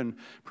 encouragement. Even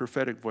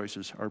prophetic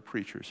voices are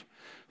preachers.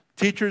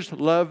 Teachers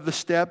love the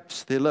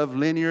steps. They love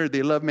linear.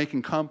 They love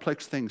making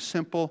complex things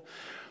simple.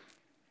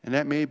 And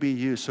that may be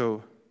you.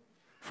 So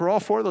for all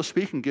 4 of those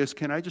speaking gifts,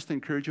 can I just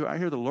encourage you? I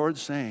hear the Lord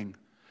saying,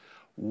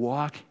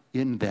 walk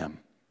in them.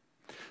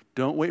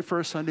 Don't wait for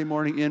a Sunday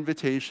morning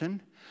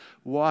invitation.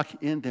 Walk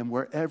in them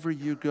wherever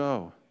you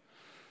go.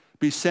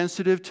 Be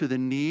sensitive to the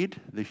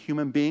need, the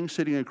human being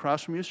sitting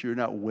across from you, so you're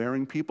not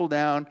wearing people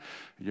down.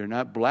 You're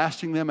not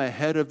blasting them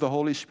ahead of the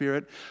Holy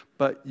Spirit,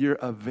 but you're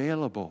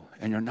available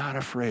and you're not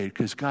afraid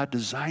because God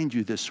designed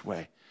you this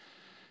way.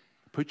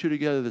 Put you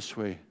together this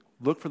way.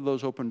 Look for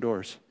those open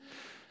doors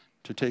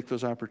to take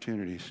those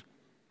opportunities.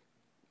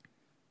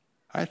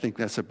 I think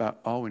that's about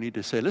all we need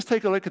to say. Let's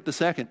take a look at the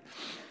second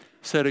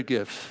set of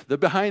gifts, the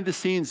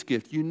behind-the-scenes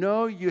gift. You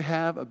know you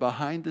have a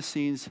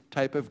behind-the-scenes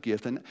type of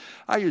gift, and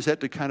I use that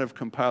to kind of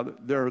compile.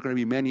 There are going to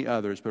be many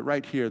others, but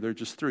right here, there are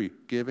just 3,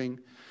 giving,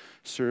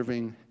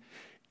 serving,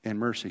 and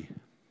mercy.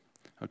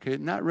 Okay,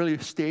 not really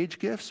stage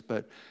gifts,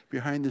 but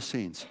behind the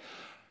scenes.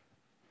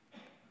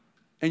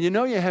 And you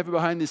know you have a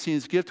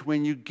behind-the-scenes gift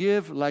when you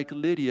give like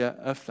Lydia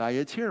of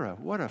Thyatira.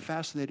 What a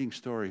fascinating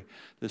story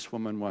this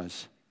woman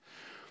was.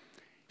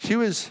 She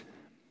was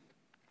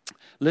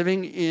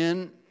living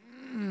in,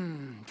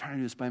 I'm trying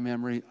to use my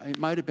memory, it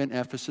might have been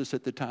Ephesus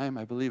at the time,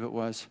 I believe it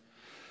was.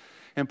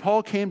 And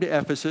Paul came to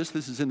Ephesus,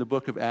 this is in the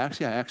book of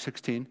Acts, Acts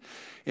 16,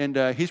 and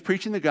he's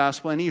preaching the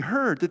gospel, and he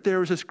heard that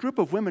there was this group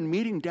of women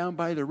meeting down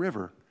by the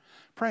river,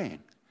 praying.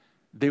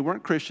 They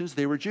weren't Christians,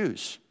 they were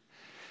Jews.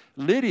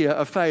 Lydia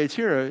of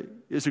Thyatira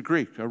is a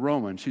Greek, a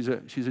Roman. She's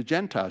a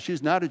Gentile.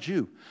 She's not a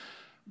Jew.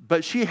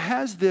 But she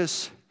has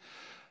this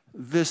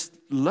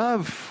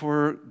love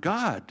for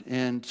God.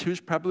 And she was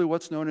probably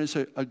what's known as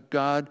a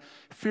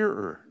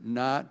God-fearer,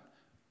 not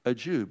a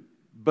Jew.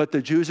 But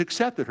the Jews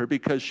accepted her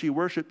because she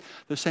worshiped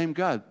the same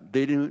God.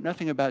 They knew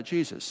nothing about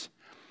Jesus.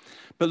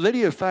 But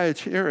Lydia of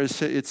Thyatira,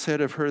 it said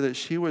of her that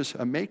she was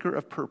a maker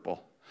of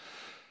purple.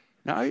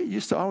 Now, I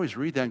used to always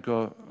read that and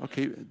go,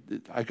 okay,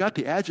 I got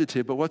the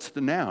adjective, but what's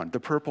the noun? The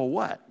purple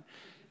what?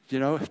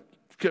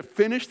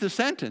 Finish the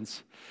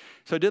sentence.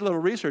 So I did a little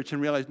research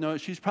and realized, no,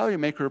 she's probably a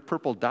maker of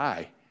purple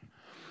dye.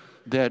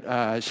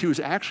 That she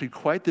was actually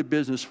quite the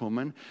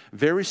businesswoman,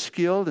 very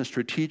skilled and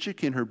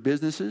strategic in her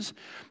businesses,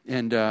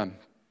 and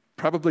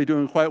probably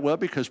doing quite well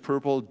because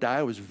purple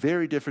dye was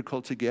very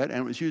difficult to get,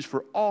 and it was used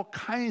for all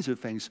kinds of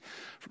things,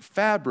 from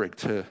fabric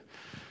to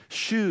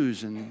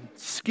shoes and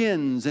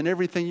skins and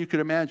everything you could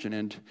imagine.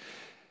 And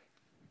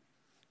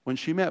when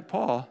she met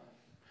Paul,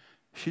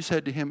 she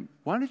said to him,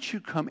 why don't you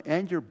come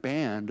and your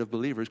band of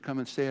believers come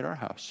and stay at our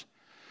house?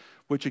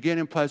 Which again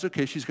implies,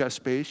 okay, she's got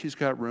space, she's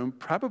got room,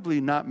 probably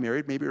not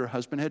married, maybe her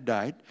husband had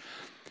died,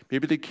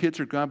 maybe the kids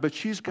are gone, but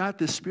she's got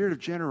this spirit of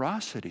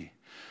generosity.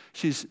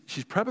 She's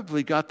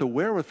probably got the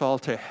wherewithal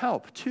to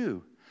help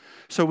too.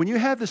 So when you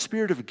have the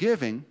spirit of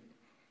giving,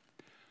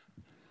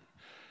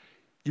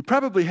 you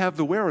probably have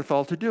the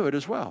wherewithal to do it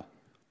as well.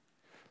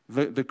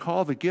 The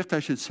call, the gift,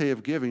 I should say,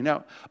 of giving.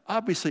 Now,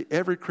 obviously,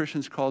 every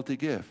Christian's called to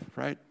give,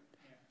 right?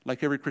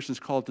 Like every Christian's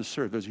called to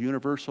serve. There's a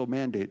universal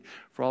mandate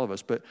for all of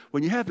us. But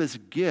when you have this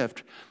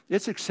gift,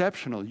 it's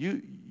exceptional.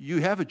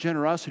 You have a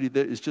generosity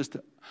that is just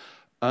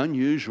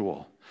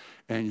unusual.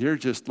 And you're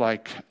just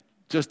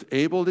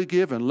able to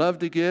give and love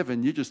to give.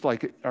 And you just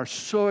are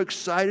so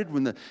excited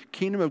when the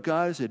kingdom of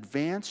God is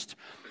advanced,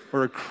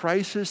 or a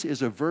crisis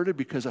is averted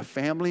because a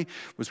family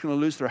was going to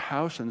lose their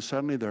house and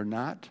suddenly they're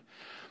not.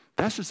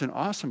 That's just an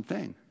awesome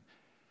thing.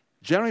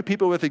 Generally,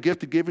 people with a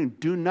gift of giving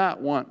do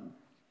not want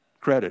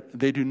credit.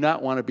 They do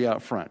not want to be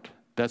out front.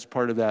 That's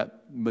part of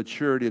that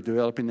maturity of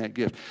developing that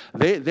gift.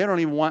 They don't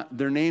even want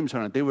their names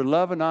on it. They would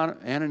love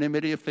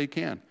anonymity if they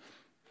can.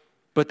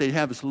 But they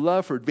have this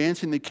love for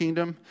advancing the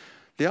kingdom.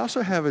 They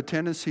also have a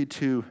tendency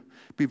to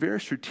be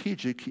very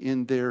strategic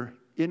in their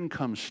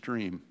income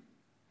stream.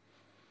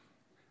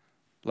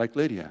 Like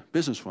Lydia,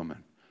 businesswoman.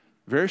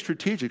 Very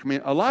strategic. I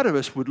mean, a lot of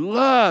us would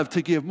love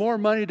to give more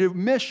money to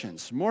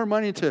missions, more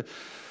money to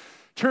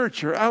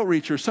church or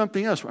outreach or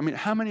something else. I mean,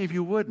 how many of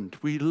you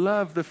wouldn't? We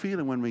love the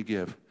feeling when we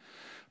give.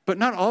 But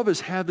not all of us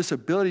have this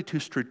ability to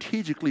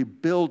strategically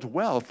build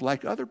wealth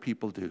like other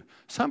people do.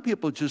 Some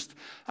people just,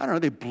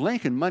 they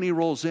blink and money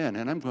rolls in.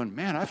 And I'm going,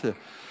 man, I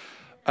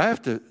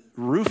have to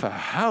roof a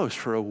house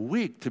for a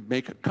week to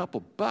make a couple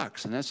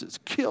bucks. And that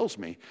just kills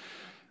me.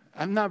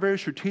 I'm not very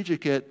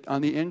strategic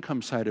on the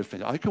income side of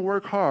things. I can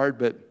work hard,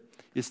 but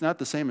it's not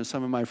the same as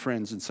some of my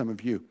friends and some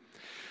of you.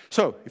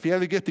 So if you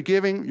have the gift of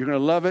giving, you're going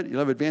to love it. You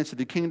love advancing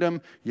the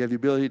kingdom. You have the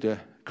ability to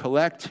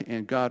collect,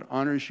 and God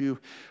honors you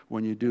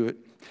when you do it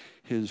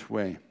His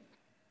way.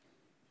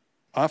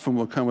 Often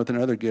will come with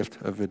another gift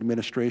of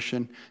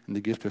administration and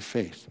the gift of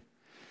faith.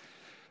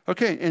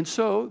 Okay, and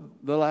so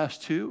the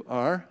last two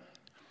are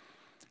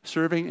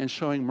serving and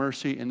showing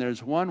mercy. And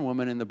there's one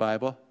woman in the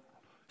Bible.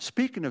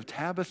 Speaking of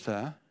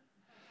Tabitha,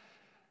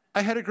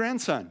 I had a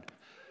grandson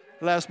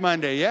last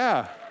Monday,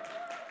 yeah.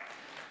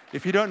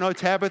 If you don't know,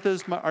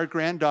 Tabitha's our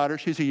granddaughter.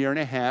 She's a year and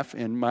a half,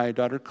 and my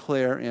daughter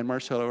Claire and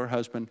Marcelo, her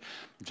husband,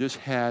 just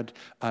had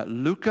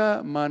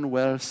Luca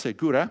Manuel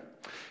Segura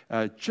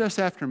just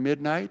after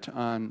midnight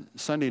on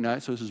Sunday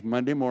night, so this is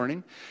Monday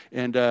morning.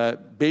 And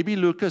baby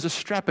Luca is a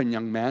strapping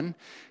young man.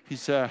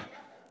 He's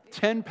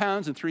 10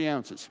 pounds and 3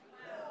 ounces.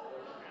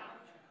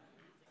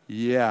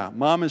 Yeah,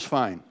 mom is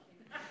fine.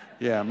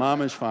 Yeah,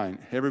 mom is fine.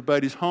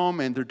 Everybody's home,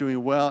 and they're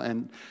doing well,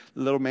 and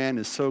the little man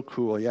is so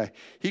cool. Yeah,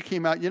 he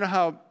came out. You know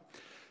how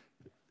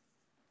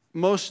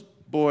most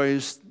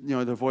boys,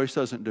 the voice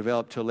doesn't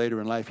develop till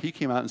later in life. He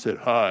came out and said,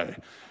 hi.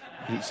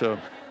 And so,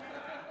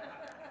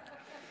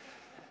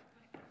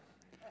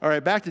 all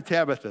right, back to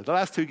Tabitha. The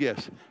last two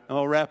gifts, and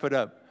I'll wrap it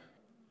up.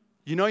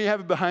 You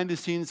have a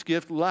behind-the-scenes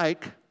gift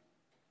like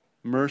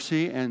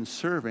mercy and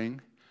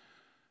serving.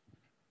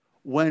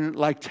 When,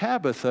 like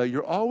Tabitha,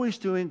 you're always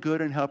doing good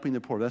and helping the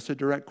poor. That's a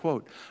direct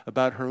quote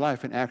about her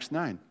life in Acts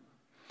 9.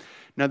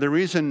 Now, the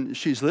reason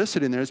she's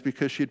listed in there is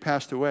because she had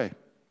passed away.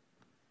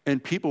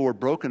 And people were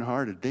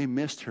brokenhearted. They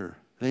missed her.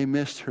 They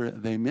missed her.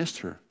 They missed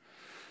her.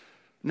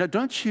 Now,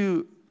 can't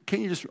you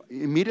just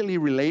immediately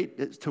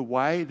relate to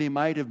why they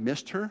might have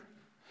missed her?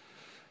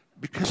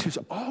 because she was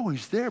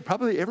always there,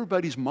 probably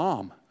everybody's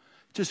mom,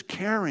 just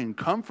caring,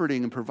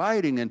 comforting, and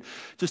providing, and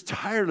just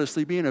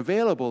tirelessly being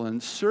available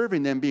and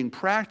serving them, being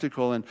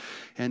practical,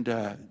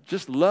 and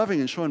just loving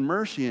and showing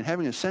mercy and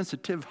having a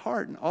sensitive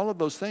heart and all of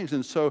those things.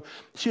 And so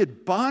she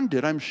had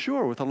bonded, I'm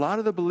sure, with a lot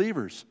of the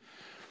believers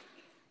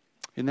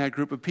in that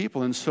group of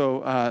people. And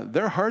so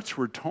their hearts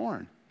were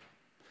torn.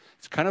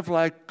 It's kind of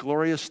like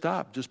Gloria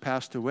Stopp just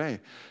passed away.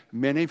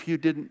 Many of you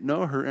didn't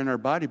know her in our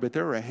body, but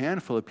there were a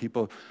handful of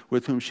people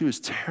with whom she was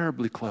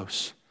terribly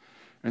close.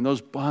 And those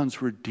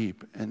bonds were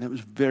deep, and it was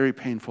very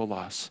painful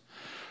loss.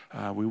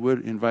 We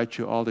would invite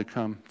you all to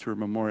come to her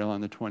memorial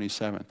on the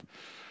 27th.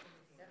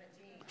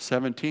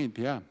 17th,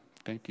 yeah.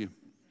 Thank you.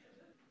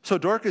 So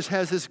Dorcas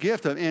has this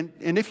gift of,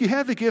 and if you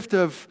have the gift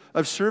of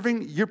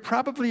serving, you're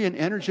probably an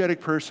energetic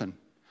person.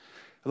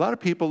 A lot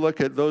of people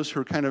look at those who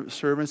are kind of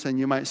servants, and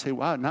you might say,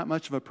 wow, not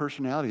much of a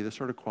personality. They're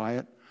sort of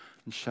quiet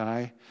and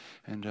shy.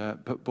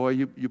 But boy,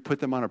 you put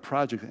them on a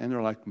project, and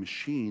they're like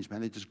machines, man.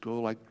 They just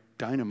go like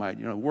dynamite.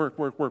 Work.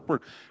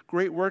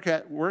 Great work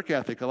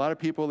ethic. A lot of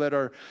people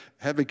that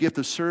have a gift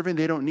of serving,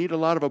 they don't need a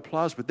lot of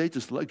applause, but they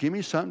just give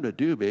me something to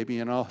do, baby.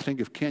 And I'll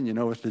think of Ken,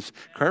 with this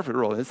carpet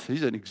roll.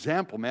 He's an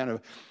example, man,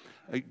 of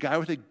a guy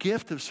with a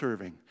gift of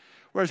serving.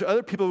 Whereas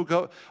other people will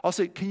go, I'll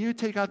say, can you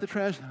take out the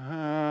trash?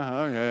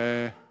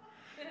 Okay.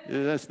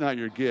 Yeah, that's not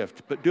your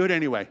gift, but do it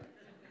anyway.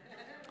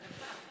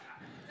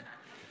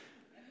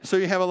 So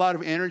you have a lot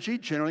of energy,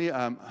 generally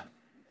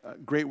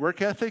great work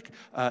ethic,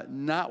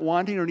 not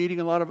wanting or needing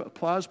a lot of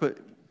applause, but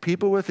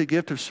people with the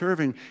gift of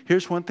serving,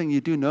 here's one thing you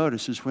do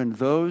notice is when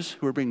those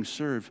who are being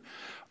served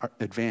are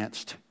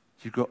advanced.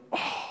 You go,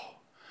 oh,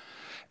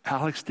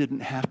 Alex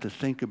didn't have to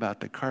think about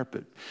the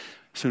carpet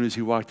as soon as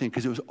he walked in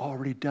because it was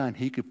already done.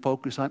 He could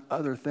focus on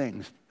other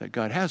things that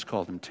God has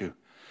called him to.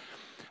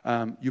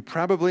 You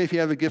probably, if you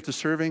have the gift of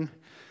serving,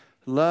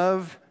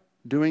 love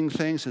doing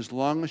things as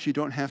long as you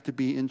don't have to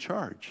be in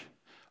charge.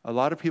 A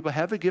lot of people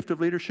have the gift of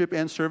leadership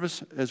and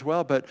service as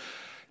well, but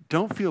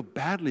don't feel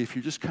badly if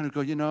you just kind of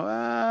go,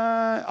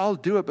 I'll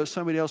do it, but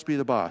somebody else be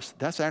the boss.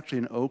 That's actually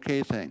an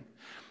okay thing.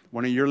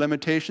 One of your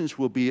limitations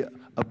will be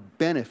a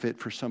benefit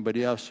for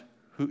somebody else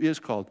who is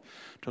called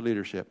to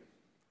leadership.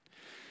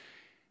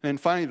 And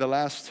finally, the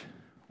last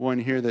one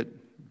here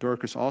that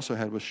Dorcas also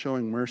had was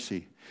showing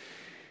mercy.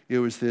 It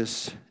was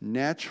this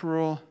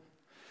natural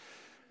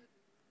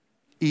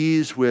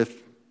ease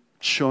with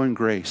showing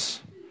grace.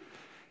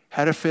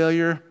 Had a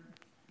failure,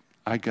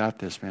 I got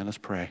this, man. Let's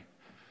pray.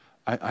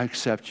 I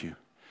accept you.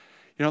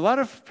 A lot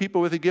of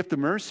people with a gift of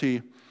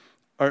mercy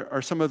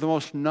are some of the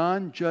most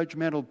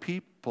non-judgmental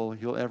people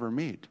you'll ever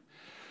meet.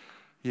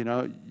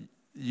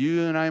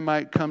 You and I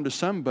might come to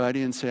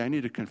somebody and say, I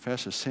need to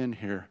confess a sin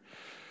here,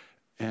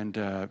 and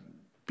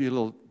be a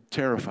little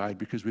terrified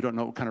because we don't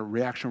know what kind of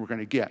reaction we're going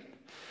to get.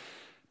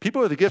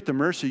 People with the gift of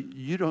mercy,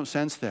 you don't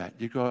sense that.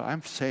 You go,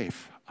 I'm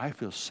safe. I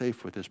feel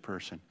safe with this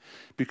person.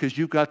 Because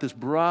you've got this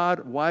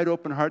broad, wide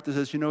open heart that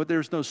says,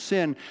 there's no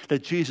sin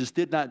that Jesus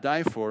did not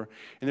die for.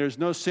 And there's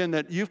no sin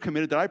that you've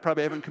committed that I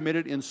probably haven't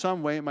committed in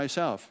some way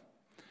myself.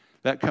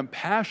 That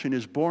compassion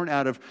is born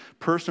out of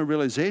personal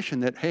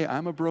realization that, hey,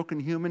 I'm a broken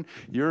human,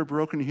 you're a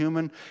broken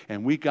human,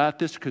 and we got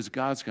this because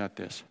God's got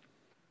this.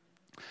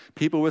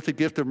 People with the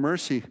gift of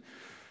mercy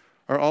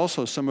are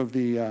also some of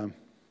the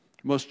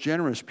most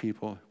generous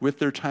people with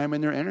their time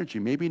and their energy.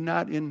 Maybe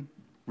not in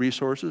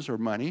resources or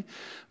money,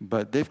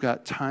 but they've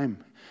got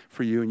time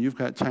for you and you've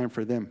got time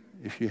for them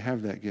if you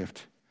have that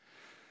gift.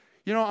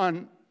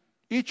 On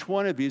each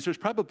one of these, there's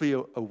probably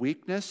a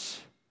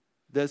weakness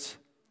that's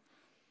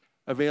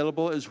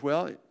available as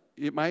well.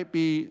 It might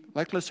be,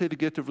 like let's say the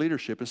gift of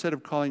leadership. Instead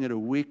of calling it a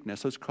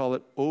weakness, let's call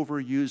it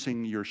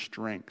overusing your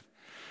strength.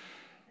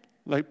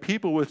 Like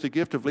people with the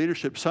gift of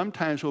leadership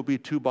sometimes will be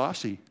too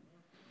bossy.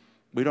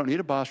 We don't need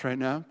a boss right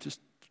now.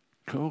 Just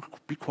go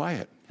be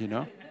quiet,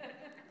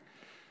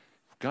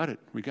 Got it.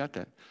 We got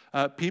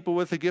that. People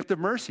with the gift of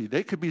mercy,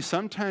 they could be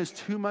sometimes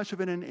too much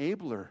of an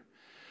enabler.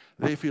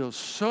 They feel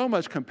so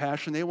much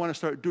compassion, they want to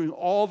start doing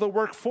all the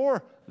work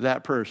for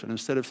that person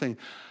instead of saying,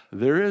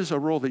 there is a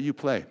role that you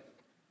play.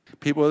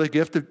 People with the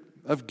gift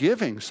of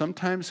giving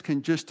sometimes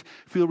can just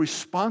feel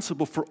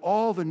responsible for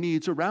all the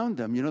needs around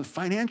them,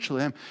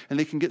 financially, and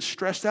they can get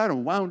stressed out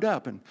and wound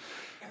up and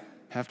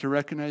have to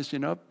recognize,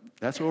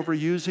 that's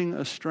overusing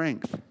a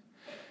strength.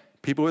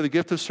 People with a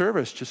gift of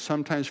service just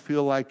sometimes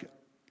feel like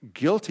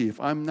guilty if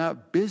I'm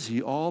not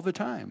busy all the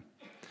time.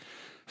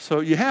 So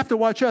you have to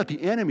watch out.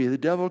 The enemy, the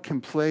devil, can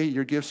play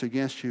your gifts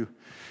against you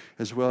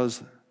as well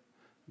as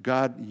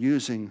God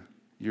using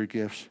your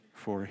gifts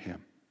for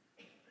him.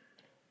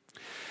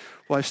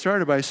 Well, I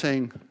started by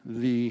saying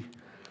the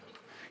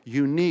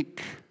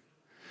unique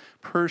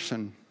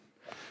person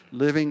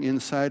living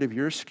inside of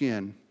your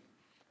skin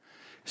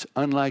is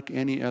unlike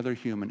any other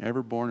human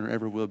ever born or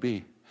ever will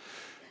be.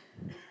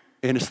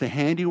 And it's the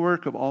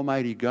handiwork of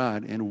Almighty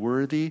God and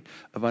worthy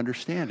of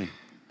understanding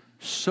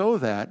so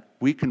that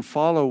we can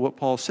follow what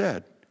Paul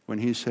said when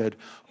he said,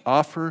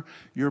 offer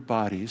your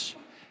bodies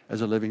as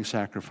a living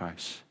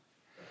sacrifice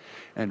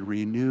and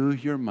renew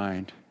your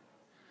mind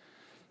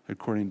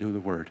according to the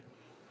Word.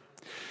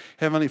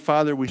 Heavenly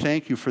Father, we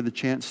thank you for the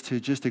chance to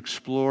just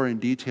explore in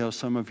detail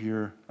some of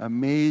your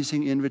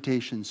amazing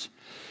invitations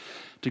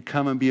to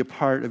come and be a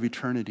part of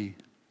eternity.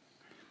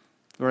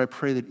 Lord, I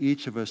pray that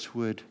each of us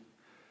would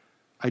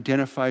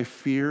identify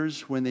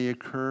fears when they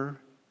occur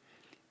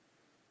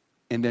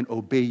and then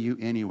obey you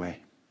anyway.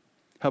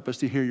 Help us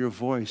to hear your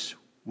voice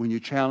when you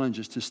challenge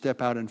us to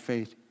step out in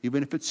faith,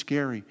 even if it's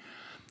scary.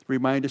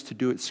 Remind us to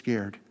do it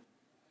scared.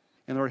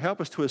 And Lord,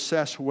 help us to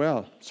assess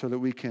well so that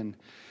we can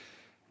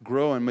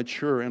grow and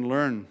mature and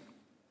learn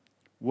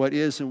what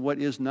is and what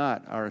is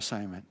not our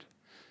assignment.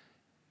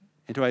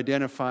 And to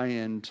identify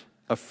and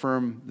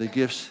affirm the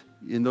gifts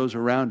in those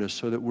around us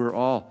so that we're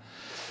all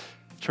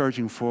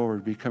charging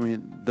forward,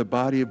 becoming the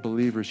body of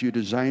believers you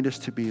designed us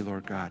to be,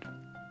 Lord God.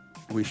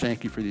 We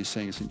thank you for these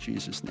things in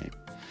Jesus' name.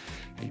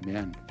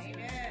 Amen.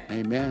 Amen.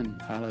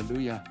 Amen.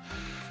 Hallelujah.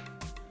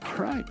 All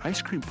right,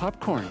 ice cream,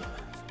 popcorn.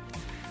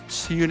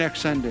 See you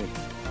next Sunday.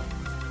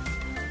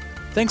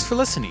 Thanks for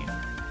listening.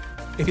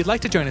 If you'd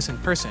like to join us in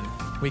person,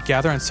 we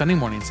gather on Sunday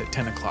mornings at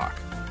 10 o'clock.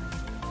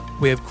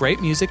 We have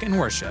great music and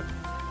worship,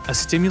 a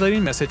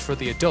stimulating message for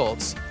the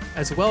adults,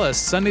 as well as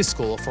Sunday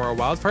school for our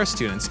Wildfire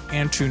students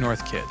and True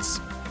North kids.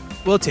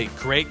 We'll take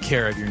great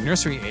care of your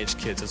nursery-age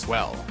kids as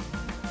well.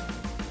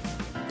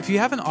 If you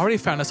haven't already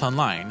found us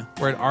online,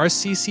 we're at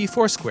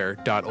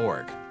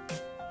rccfoursquare.org.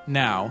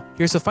 Now,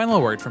 here's the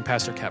final word from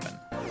Pastor Kevin.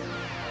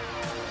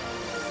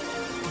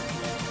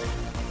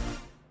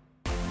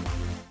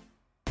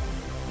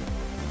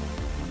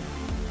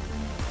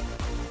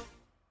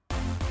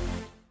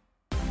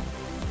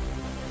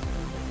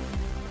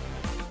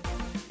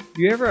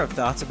 Do you ever have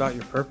thoughts about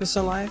your purpose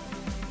in life?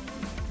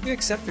 You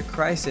accepted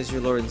Christ as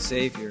your Lord and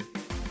Savior.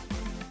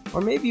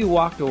 Or maybe you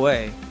walked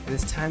away and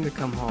it's time to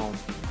come home.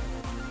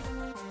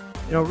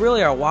 You know,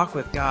 really our walk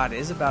with God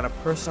is about a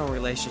personal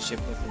relationship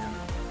with Him.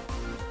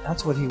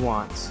 That's what He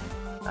wants.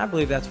 I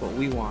believe that's what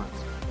we want.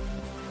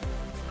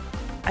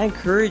 I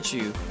encourage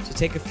you to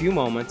take a few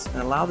moments and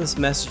allow this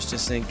message to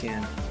sink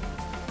in.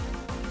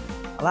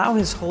 Allow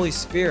His Holy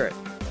Spirit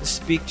to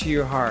speak to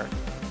your heart.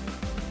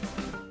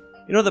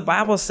 You know, the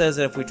Bible says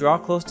that if we draw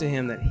close to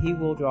Him, that He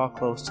will draw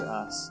close to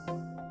us.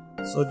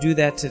 So do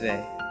that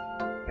today.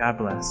 God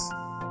bless.